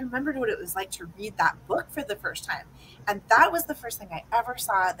 I remembered what it was like to read that book for the first time. And that was the first thing I ever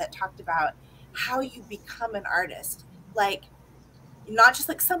saw that talked about how you become an artist. Like, not just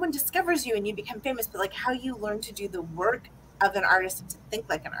like someone discovers you and you become famous, but like how you learn to do the work of an artist and to think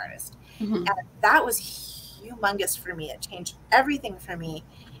like an artist. And that was humongous for me. It changed everything for me.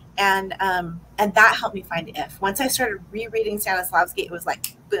 And that helped me find If. Once I started rereading Stanislavski, it was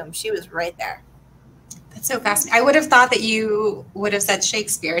like, boom, she was right there. That's so fascinating. I would have thought that you would have said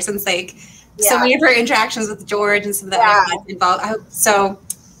Shakespeare, since like so many of her interactions with George and some of that involved.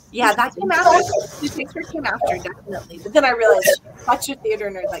 Yeah, that came after. Shakespeare came after, definitely. But then I realized she's such a theater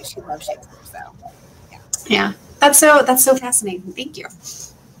nerd, like she loves Shakespeare. So yeah, that's so fascinating. Thank you.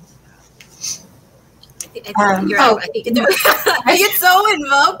 I get so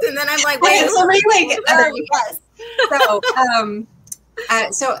invoked, and then I'm like, wait,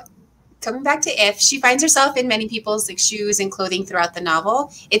 so coming back to If, she finds herself in many people's like shoes and clothing throughout the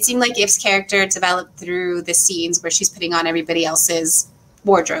novel. It seemed like If's character developed through the scenes where she's putting on everybody else's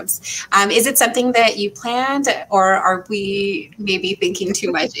wardrobes. Is it something that you planned, or are we maybe thinking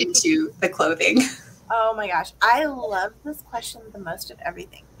too much into the clothing? Oh my gosh, I love this question the most of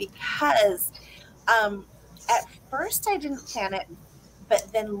everything, because at first I didn't plan it,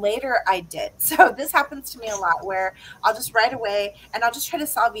 but then later I did. So this happens to me a lot, where I'll just write away and I'll just try to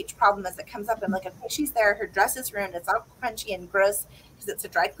solve each problem as it comes up. I'm like, okay, she's there, her dress is ruined, it's all crunchy and gross because it's a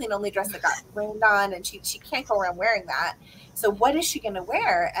dry clean only dress that got rained on, and she can't go around wearing that. So what is she going to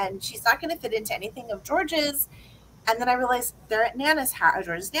wear? And she's not going to fit into anything of George's. And then I realized they're at Nana's house,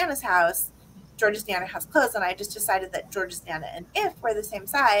 George's Nana's house. George's Nana has clothes, and I just decided that George's Nana and If were the same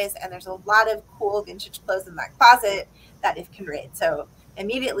size, and there's a lot of cool vintage clothes in that closet that If can raid. So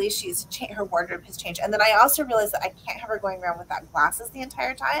immediately her wardrobe has changed. And then I also realized that I can't have her going around without glasses the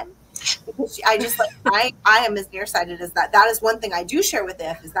entire time, because I am as nearsighted as that. That is one thing I do share with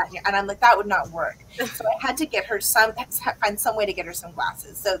If, is that, and I'm like, that would not work. So I had to get her find some way to get her some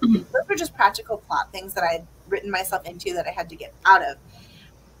glasses. So those were just practical plot things that I had written myself into that I had to get out of.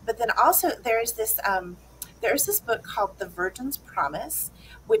 But then also there's this book called The Virgin's Promise,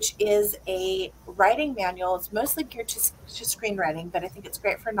 which is a writing manual. It's mostly geared to screenwriting, but I think it's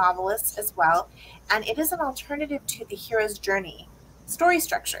great for novelists as well. And it is an alternative to the hero's journey story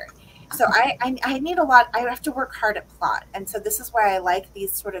structure. So I need a lot. I have to work hard at plot. And so this is why I like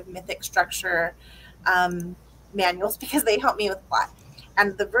these sort of mythic structure manuals, because they help me with plot.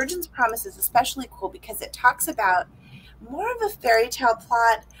 And The Virgin's Promise is especially cool because it talks about more of a fairy tale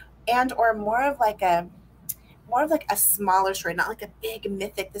plot, and or more of like a smaller story, not like a big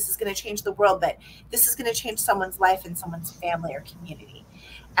mythic, this is going to change the world, but this is going to change someone's life and someone's family or community.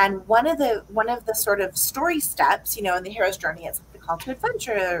 And one of the sort of story steps, in the hero's journey, it's like the call to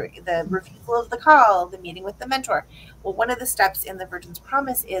adventure, the refusal of the call, the meeting with the mentor. Well, one of the steps in The Virgin's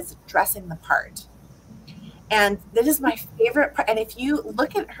Promise is dressing the part. And that is my favorite part. And if you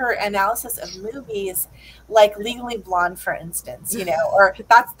look at her analysis of movies, like Legally Blonde, for instance, or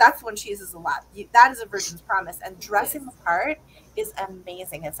that's one she uses a lot. That is A Virgin's Promise. And dressing the part is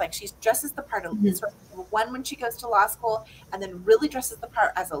amazing. It's like she dresses the part when she goes to law school, and then really dresses the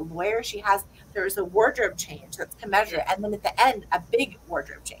part as a lawyer. There's a wardrobe change that's commensurate, and then at the end, a big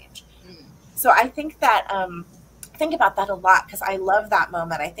wardrobe change. So I think that think about that a lot, because I love that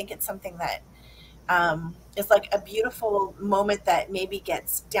moment. I think it's something that it's like a beautiful moment that maybe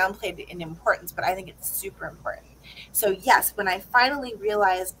gets downplayed in importance, but I think it's super important. So yes, when I finally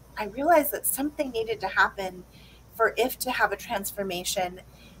realized that something needed to happen for If to have a transformation,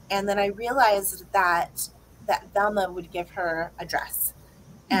 and then I realized that Velma would give her a dress,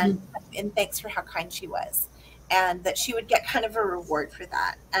 and thanks for how kind she was, and that she would get kind of a reward for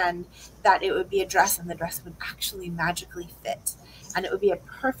that, and that it would be a dress, and the dress would actually magically fit. And it would be a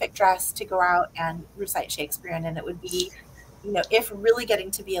perfect dress to go out and recite Shakespeare in. And it would be, If really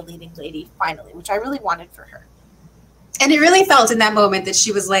getting to be a leading lady finally, which I really wanted for her. And it really felt in that moment that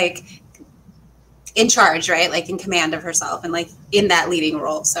she was like in charge, right? Like in command of herself and like in that leading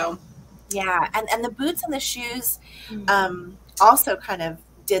role. So yeah. And the boots and the shoes also kind of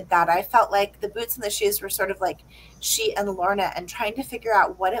did that. I felt like the boots and the shoes were sort of like she and Lorna, and trying to figure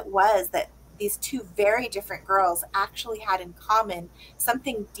out what it was that these two very different girls actually had in common,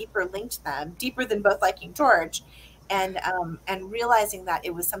 something deeper linked them, deeper than both liking George, and realizing that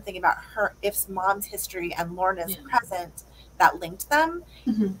it was something about If's mom's history and Lorna's present that linked them.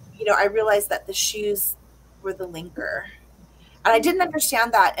 I realized that the shoes were the linker, and I didn't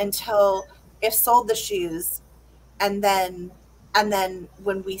understand that until If sold the shoes, and then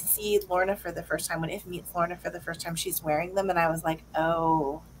when we see Lorna for the first time, when If meets Lorna for the first time, she's wearing them, and I was like,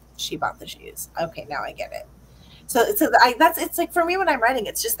 oh, she bought the shoes. Okay, now I get it. it's like for me when I'm writing,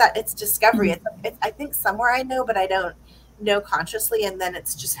 it's just that it's discovery. It's I think somewhere I know, but I don't know consciously, and then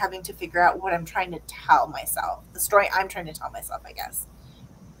it's just having to figure out what I'm trying to tell myself, the story I'm trying to tell myself, I guess.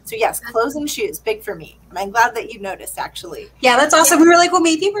 So yes, clothes and shoes, big for me. I'm glad that you noticed, actually. Yeah, that's awesome. We were like, well,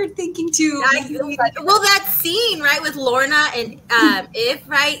 maybe we're thinking too. Well, that scene, right, with Lorna and If,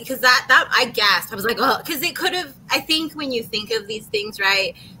 right, because that I gasped. I was like, oh, because it could have, I think when you think of these things,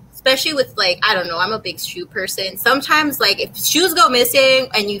 right, especially with, like, I don't know, I'm a big shoe person. Sometimes, like, if shoes go missing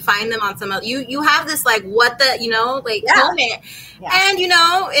and you find them on some other, you have this, like, what the, you know, like, moment. Yeah. And, you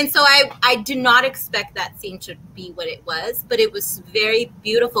know, and so I did not expect that scene to be what it was, but it was very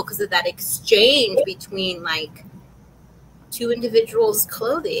beautiful because of that exchange between, like, two individuals'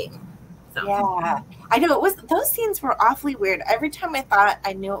 clothing. So. Yeah, I know those scenes were awfully weird. Every time I thought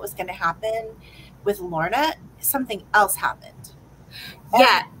I knew what was going to happen with Lorna, something else happened.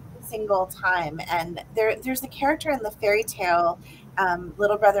 Yeah. Single time. And there's a character in the fairy tale,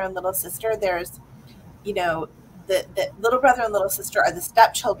 little brother and little sister. There's, you know, the little brother and little sister are the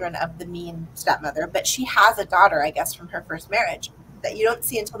stepchildren of the mean stepmother, but she has a daughter, I guess, from her first marriage that you don't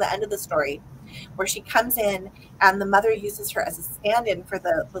see until the end of the story, where she comes in and the mother uses her as a stand-in for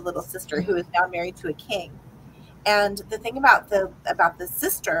the little sister who is now married to a king. And the thing about the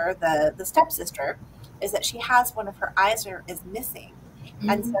sister, the stepsister, is that she has one of her eyes is missing.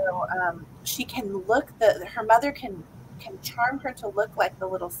 And so she can look, her mother can charm her to look like the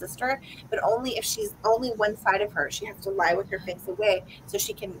little sister, but only if she's only one side of her. She has to lie with her face away so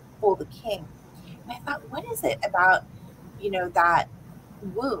she can fool the king. And I thought, what is it about, you know, that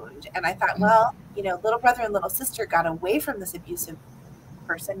wound? And I thought, well, you know, little brother and little sister got away from this abusive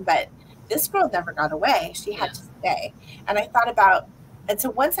person, but this girl never got away. She had to stay. And I thought about, and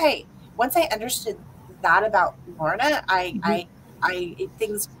so once I understood that about Lorna,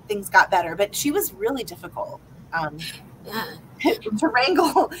 things got better, but she was really difficult to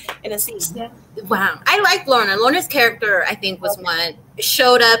wrangle in a scene. Wow. I like Lorna. Lorna's character, I think, was one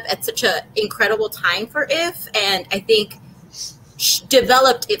showed up at such an incredible time for If, and I think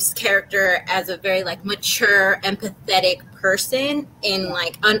developed If's character as a very, like, mature, empathetic person in,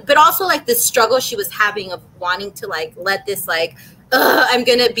 like, but also, like, this struggle she was having of wanting to, like, let this, like, I'm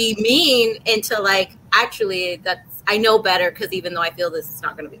gonna be mean into, like, actually that's, I know better, because even though I feel this is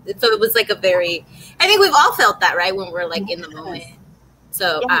not going to be. So it was like a very, I think we've all felt that, right? When we're, like, in the moment.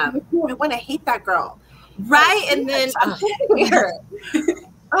 So I want to hate that girl. Right. And then,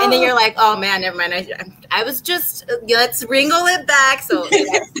 and then you're like, oh man, never mind. I was just, let's wrinkle it back. So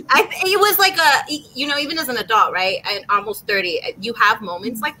it was like you know, even as an adult, right? And almost 30, you have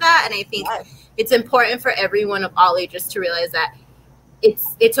moments like that. And I think it's important for everyone of all ages to realize that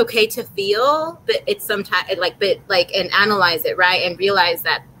it's okay to feel, but it's sometimes and analyze it, right? And realize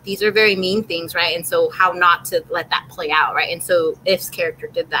that these are very mean things, right? And so how not to let that play out, right? And so If's character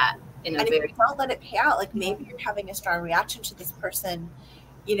did that in a very. If you don't let it play out, like maybe you're having a strong reaction to this person,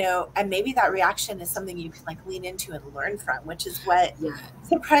 you know, and maybe that reaction is something you can, like, lean into and learn from, which is what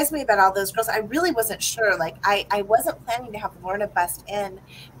surprised me about all those girls. I really wasn't sure. Like, I wasn't planning to have Lorna bust in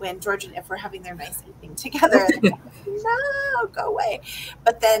when George and If were having their nice evening together. No, go away.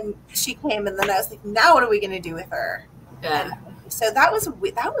 But then she came, and then I was like, now what are we going to do with her? Yeah. And so that was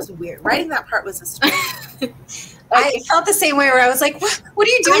weird. Writing that part was a strange. I felt the same way, where I was like, what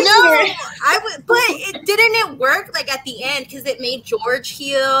are you doing here? But didn't it work, like, at the end, because it made George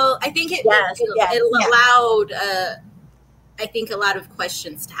heal? I think it allowed, I think, a lot of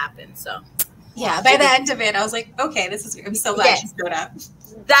questions to happen. So yeah, by the end of it, I was like, okay, I'm so glad she showed up.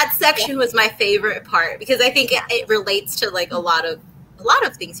 That section was my favorite part, because I think it relates to, like, a lot of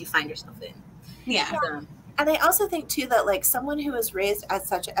things you find yourself in. Yeah. So. And I also think too that, like, someone who was raised as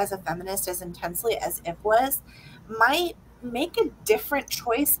a feminist as intensely as If was might make a different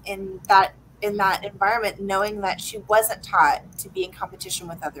choice in that environment, knowing that she wasn't taught to be in competition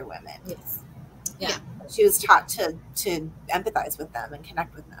with other women. Yes. Yeah. She was taught to empathize with them and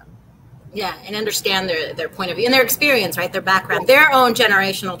connect with them. Yeah, and understand their point of view and their experience, right? Their background, their own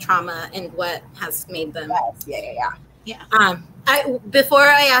generational trauma, and what has made them. Yes. Yeah. Before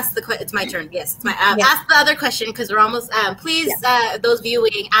I ask it's my turn. Yes, it's my ask the other question, because we're almost. Please, those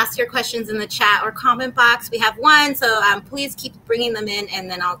viewing, ask your questions in the chat or comment box. We have one, so please keep bringing them in, and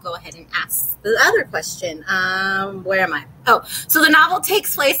then I'll go ahead and ask the other question. Where am I? Oh, so the novel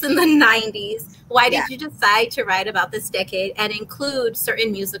takes place in the 90s. Why did you decide to write about this decade and include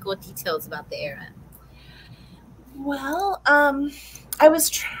certain musical details about the era? Well, I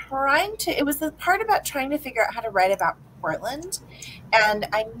was it was the part about trying to figure out how to write about Portland, and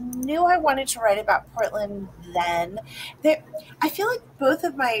I knew I wanted to write about Portland then. I feel like both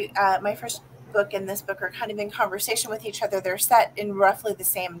of my book and this book are kind of in conversation with each other. They're set in roughly the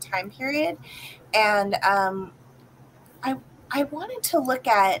same time period. And I wanted to look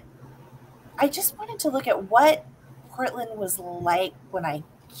at, I just wanted to look at what Portland was like when I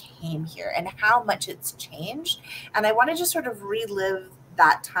came here and how much it's changed. And I want to just sort of relive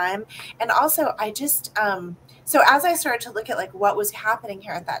that time. And also I just, so as I started to look at like what was happening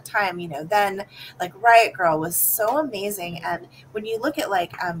here at that time, you know, then like Riot Girl was so amazing. And when you look at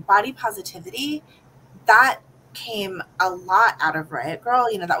like body positivity, that came a lot out of Riot Girl.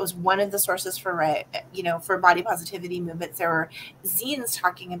 You know, that was one of the sources for Riot, you know, for body positivity movements. There were zines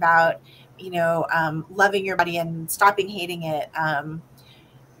talking about, you know, loving your body and stopping hating it.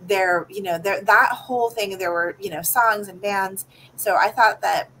 There, you know, that whole thing, there were, you know, songs and bands. So I thought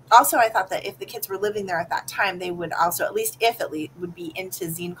that if the kids were living there at that time, they would also, at least would be into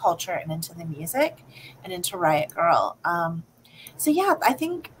zine culture and into the music and into Riot Girl. So yeah, I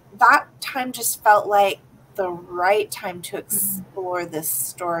think that time just felt like the right time to explore this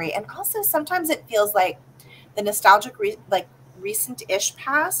story. And also sometimes it feels like the nostalgic, recent-ish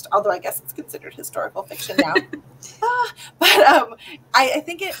past, although I guess it's considered historical fiction now. But I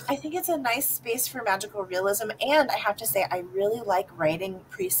think it's a nice space for magical realism. And I have to say, I really like writing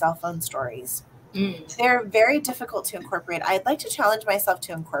pre-cell phone stories. They're very difficult to incorporate. I'd like to challenge myself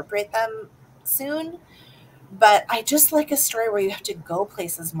to incorporate them soon, but I just like a story where you have to go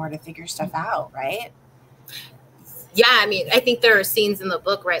places more to figure stuff out, right? Yeah, I mean, I think there are scenes in the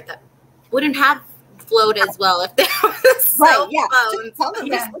book, right, that wouldn't have flowed as well if there was cell phones. Just tell them,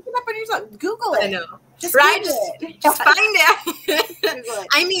 just look it up on your phone. Google it. I know. Just right? Just find it. Google it.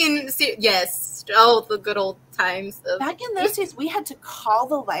 I mean, yes. Oh, the good old times. Back in those days, we had to call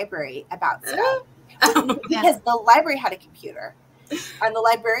the library about stuff because the library had a computer. And the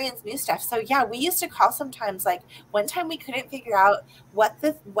librarians knew stuff. So yeah, we used to call sometimes. Like one time we couldn't figure out what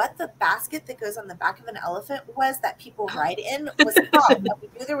the basket that goes on the back of an elephant was that people ride in was called. And we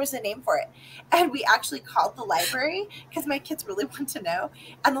knew there was a name for it. And we actually called the library because my kids really wanted to know.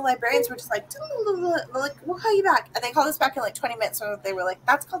 And the librarians were just like, we'll call you back. And they called us back in like 20 minutes. So they were like,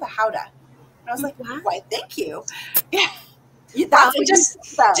 that's called a howdah. And I was like, why, thank you. Yeah. Just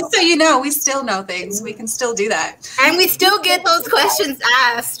so you know, we still know things. We can still do that. And we still get those questions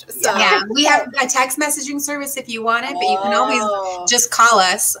asked. So yeah, we have a text messaging service if you want it, but you can always just call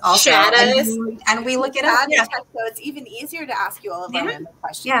us also. Chat us. And we look it up. Yeah. So it's even easier to ask you all of our random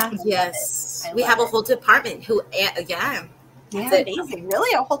questions. Yeah. Yes. We have a whole department who, That's amazing.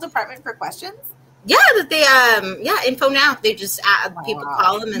 Really? A whole department for questions? Yeah, that they, info now. They just, people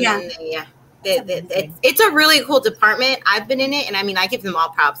call them and then it's a really cool department. I've been in it, and I mean, I give them all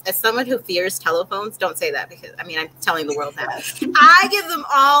props. As someone who fears telephones, don't say that because I mean, I'm telling the world that. I give them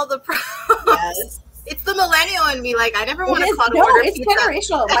all the props. Yes. It's the millennial in me. Like, I never want to call to order pizza. It's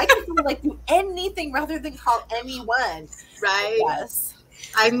generational. My kids will like do anything rather than call anyone. Right. Yes.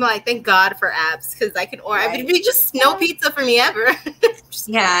 I'm like, thank God for apps because I can order. It would be just no pizza for me ever.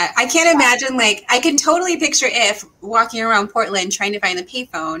 Yeah, I can't imagine. Like, I can totally picture if walking around Portland trying to find the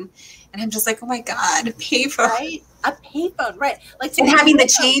payphone. And I'm just like, oh my God, a payphone. Right? A payphone, right. Like, and having the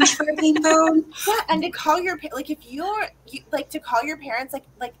change for a payphone. Yeah, and to call your, like, if to call your parents,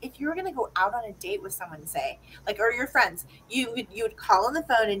 like if you were going to go out on a date with someone, say, like, or your friends, you would call on the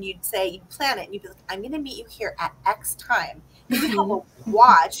phone and you'd say, you'd plan it, and you'd be like, I'm going to meet you here at X time. You would have a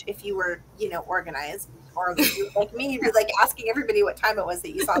watch if you were, organized. Or like me, you'd be like asking everybody what time it was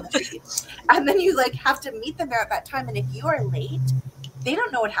that you saw the tree. And then you like have to meet them there at that time. And if you are late, they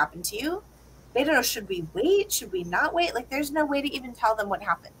don't know what happened to you. They don't know, should we wait? Should we not wait? Like, there's no way to even tell them what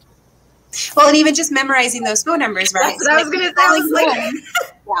happened. Well, and even just memorizing those phone numbers, right? That's what I was going to say. I was like,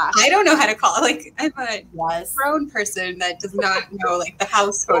 I don't know how to call. Like, I'm a grown person that does not know, like, the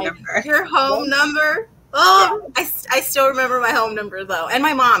house phone number. Your home number? Oh, I still remember my home number, though. And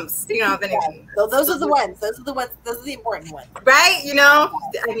my mom's, if anything. So those are the ones. Those are the important ones. Right? I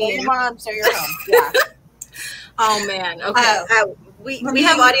mean. Your mom's or your home. Yeah. Oh, man. Okay. We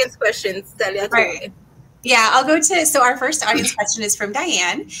have audience questions. Right. Yeah, I'll go to, so our first audience question is from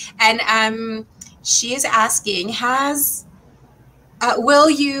Diane, and she is asking, have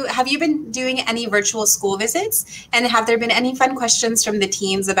you been doing any virtual school visits, and have there been any fun questions from the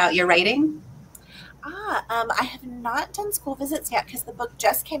teens about your writing? I have not done school visits yet because the book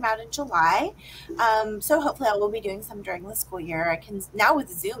just came out in July. So hopefully I will be doing some during the school year. I can now with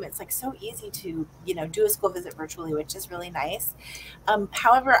Zoom, it's like so easy to, do a school visit virtually, which is really nice.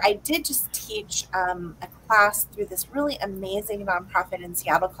 However, I did just teach a class through this really amazing nonprofit in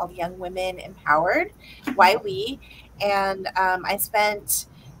Seattle called Young Women Empowered, Why We? And I spent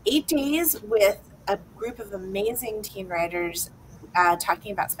 8 days with a group of amazing teen writers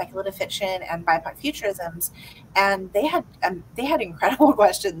talking about speculative fiction and BIPOC futurisms, and they had incredible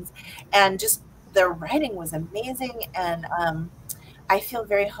questions, and just their writing was amazing, and I feel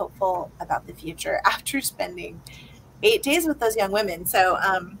very hopeful about the future after spending 8 days with those young women. So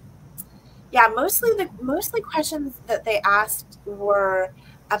yeah, mostly questions that they asked were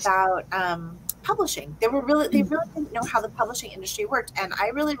about publishing. They really didn't know how the publishing industry worked, and I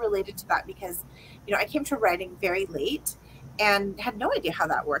really related to that because, you know, I came to writing very late and had no idea how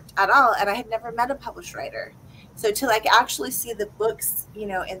that worked at all, and I had never met a published writer. So to like actually see the books, you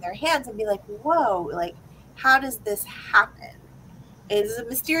know, in their hands and be like, whoa, like how does this happen? It is a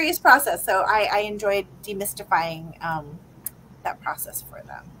mysterious process. So I enjoyed demystifying that process for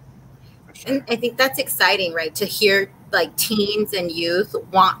them. Sure. And I think that's exciting, right? To hear like teens and youth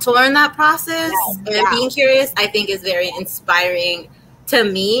want to learn that process and being curious, I think is very inspiring to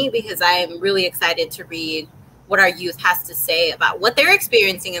me, because I'm really excited to read what our youth has to say about what they're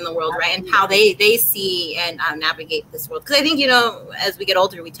experiencing in the world, right? And how they see and navigate this world. Because I think, you know, as we get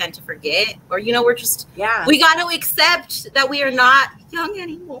older, we tend to forget, or, you know, we're just, we got to accept that we are not young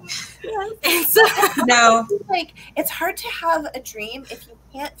anymore. And so, no, like it's hard to have a dream if you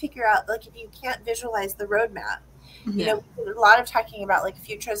can't figure out, like if you can't visualize the roadmap. You know, a lot of talking about like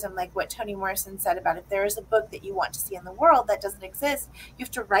futurism, like what Toni Morrison said about if there is a book that you want to see in the world that doesn't exist, you have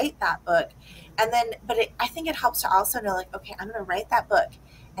to write that book. And then, but I think it helps to also know like, okay, I'm going to write that book,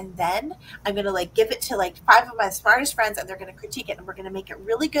 and then I'm going to like give it to like 5 of my smartest friends, and they're going to critique it, and we're going to make it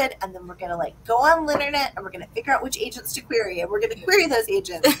really good. And then we're going to like go on the internet, and we're going to figure out which agents to query, and we're going to query those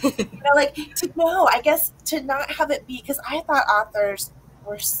agents, you know, like to know, I guess, to not have it be, because I thought authors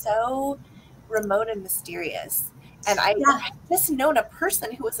were so remote and mysterious. And I just known a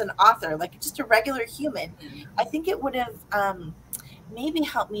person who was an author, like just a regular human. I think it would have maybe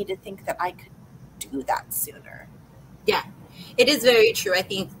helped me to think that I could do that sooner. Yeah, it is very true. I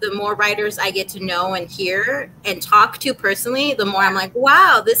think the more writers I get to know and hear and talk to personally, the more I'm like,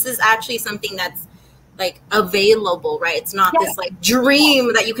 wow, this is actually something that's like available, right? It's not this like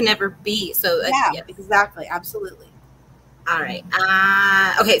dream that you can never be. So exactly. Absolutely. All right.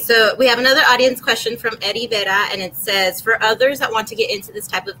 Okay, so we have another audience question from Eddie Vera, and it says, for others that want to get into this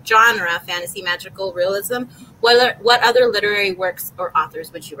type of genre, fantasy, magical realism, what other literary works or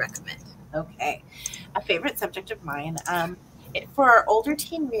authors would you recommend? Okay, a favorite subject of mine. For older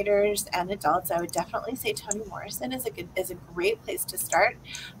teen readers and adults, I would definitely say Toni Morrison is a great place to start.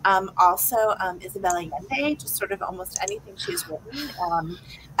 Also, Isabella Allende, just sort of almost anything she's written.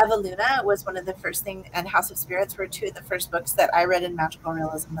 Eva Luna was one of the first things, and House of Spirits were 2 of the first books that I read in magical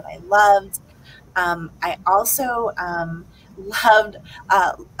realism that I loved. I also loved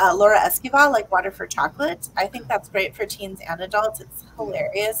Laura Esquivel, like Water for Chocolate. I think that's great for teens and adults. It's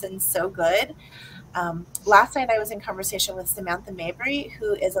hilarious and so good. Last night I was in conversation with Samantha Mabry,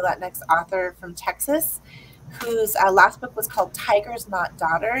 who is a Latinx author from Texas, whose last book was called Tigers Not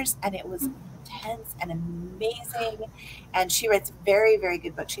Daughters, and it was intense and amazing, and she writes very, very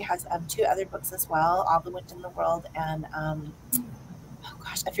good books. She has 2 other books as well, All the Wind in the World and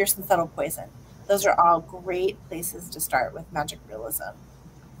A Fierce and Subtle Poison. Those are all great places to start with magic realism.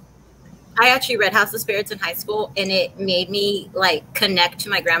 I actually read House of Spirits in high school, and it made me like connect to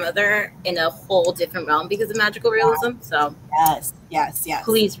my grandmother in a whole different realm because of magical realism. So yes.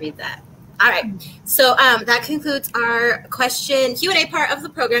 Please read that. All right. So that concludes our question Q&A part of the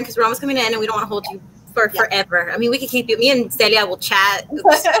program, because we're almost coming in and we don't want to hold you for forever. I mean, we can keep you. Me and Celia will chat your ear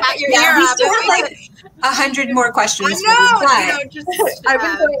we off. still have like 100 more questions. I know. I've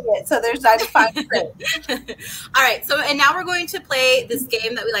been doing it, so there's 95. All right. So, and now we're going to play this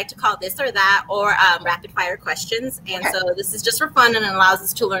game that we like to call This or That, or rapid fire questions. And so this is just for fun, and it allows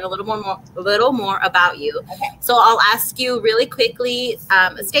us to learn a little more about you. Okay. So I'll ask you really quickly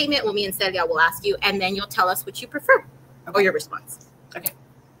a statement. Well, me and Celia will ask you, and then you'll tell us which you prefer or your response. Okay.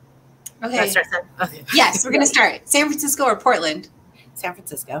 Okay. Yes, we're going to start. San Francisco or Portland? San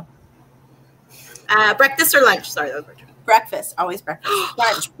Francisco. Breakfast or lunch? Sorry, that was my turn. Breakfast. Always breakfast.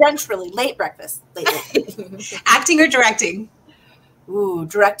 Brunch, really. Late breakfast. Late. Acting or directing? Ooh,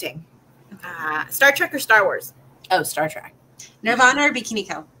 directing. Star Trek or Star Wars? Oh, Star Trek. Nirvana or Bikini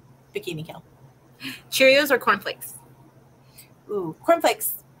Kill? Bikini Kill. Cheerios or cornflakes? Ooh,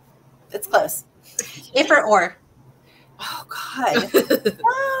 cornflakes. It's close. If or? Oh, God. No,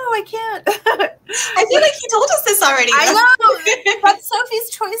 I can't. I feel like he told us this already. I know. That's Sophie's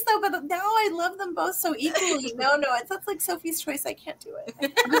choice, though, but now I love them both so equally. No, that's like Sophie's choice. I can't do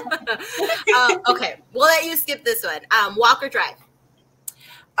it. Okay. We'll let you skip this one. Walk or drive?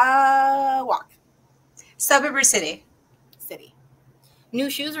 Walk. Suburb or city? City.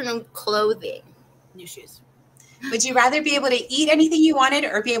 New shoes or new clothing? New shoes. Would you rather be able to eat anything you wanted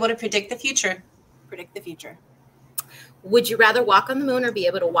or be able to predict the future? Predict the future. Would you rather walk on the moon or be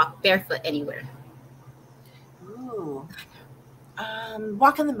able to walk barefoot anywhere? Ooh.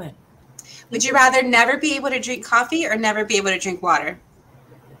 Walk on the moon. Would you rather never be able to drink coffee or never be able to drink water?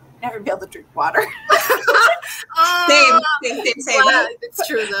 Never be able to drink water. Same. Wow, it's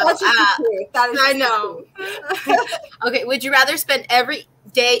true though. That's just the truth. That is I just know. the truth. Okay, would you rather spend every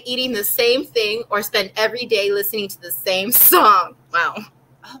day eating the same thing or spend every day listening to the same song? Wow.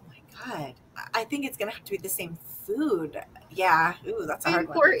 Oh my God. I think it's gonna have to be the same food. Yeah. Ooh, that's a hard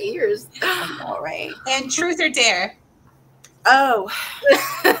one. Poor ears. I know, right? And truth or dare? Oh,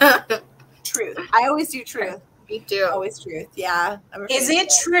 truth. I always do truth. Me too. Always truth. Yeah. Is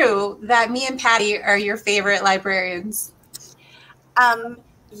it true that me and Patty are your favorite librarians?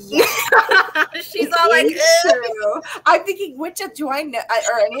 Yeah. She's all like, true. I'm thinking, which do I know,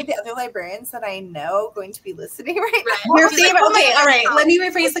 or any of the other librarians that I know going to be listening right now? Your favorite? Okay, all right. Let me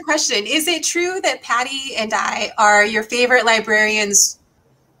rephrase the question. Is it true that Patty and I are your favorite librarians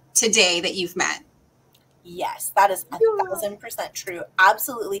today that you've met? Yes, that is 1,000% true.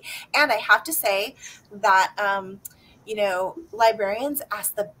 Absolutely. And I have to say that, librarians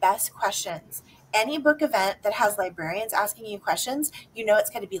ask the best questions. Any book event that has librarians asking you questions, it's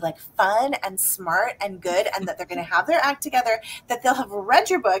going to be like fun and smart and good, and that they're going to have their act together, that they'll have read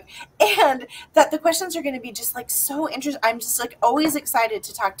your book, and that the questions are going to be just like so interesting. I'm just like always excited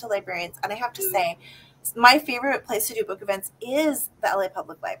to talk to librarians. And I have to say, my favorite place to do book events is the LA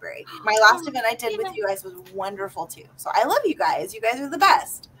Public Library. My last event I did with you guys was wonderful too. So I love you guys. You guys are the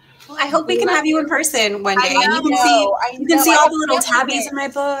best. Well, I hope we can have you in person one day. You can see all the little tabbies in my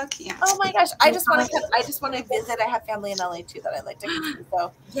book. Yeah. Oh my gosh. I just want to visit. I have family in LA too that I'd like to come to.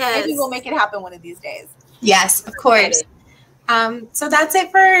 So maybe we'll make it happen one of these days. Yes, of course. So that's it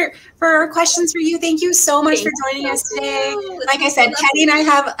for our questions for you. Thank you so much for joining us today. Like I said, Patty and I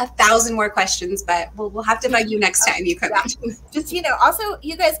have 1,000 more questions, but we'll have to bug you next time you come in. Just, also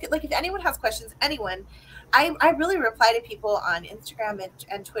you guys could, like, if anyone has questions, I really reply to people on Instagram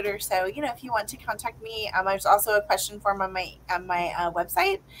and Twitter. So, if you want to contact me, there's also a question form on my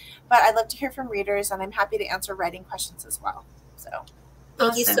website, but I'd love to hear from readers, and I'm happy to answer writing questions as well. So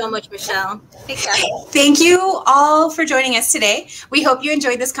thank you so much, Michelle. Thank you all for joining us today. We hope you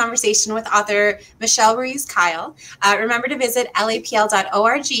enjoyed this conversation with author Michelle Ruiz Keil. Remember to visit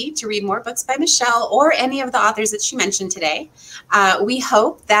lapl.org to read more books by Michelle or any of the authors that she mentioned today. We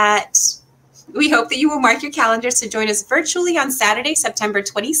hope that you will mark your calendars to join us virtually on Saturday, September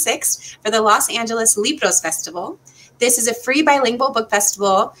 26th for the Los Angeles Libros Festival. This is a free bilingual book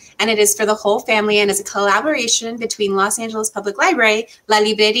festival, and it is for the whole family and is a collaboration between Los Angeles Public Library, La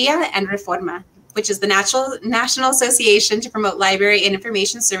Libreria, and Reforma, which is the National Association to promote library and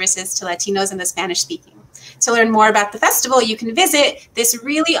information services to Latinos and the Spanish-speaking. To learn more about the festival, you can visit this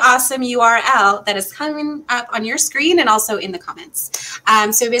really awesome URL that is coming up on your screen and also in the comments.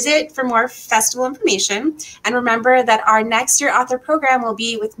 So visit for more festival information. And remember that our next year author program will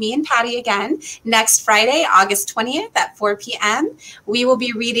be with me and Patty again next Friday, August 20th at 4 p.m. We will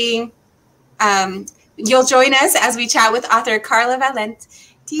be reading, you'll join us as we chat with author Carla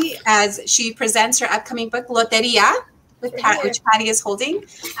Valenti as she presents her upcoming book, Loteria, which Patty is holding.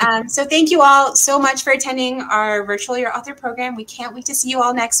 So thank you all so much for attending our virtual Your Author program. We can't wait to see you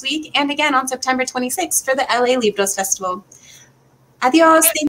all next week and again on September 26th for the LA Libros Festival. Adios.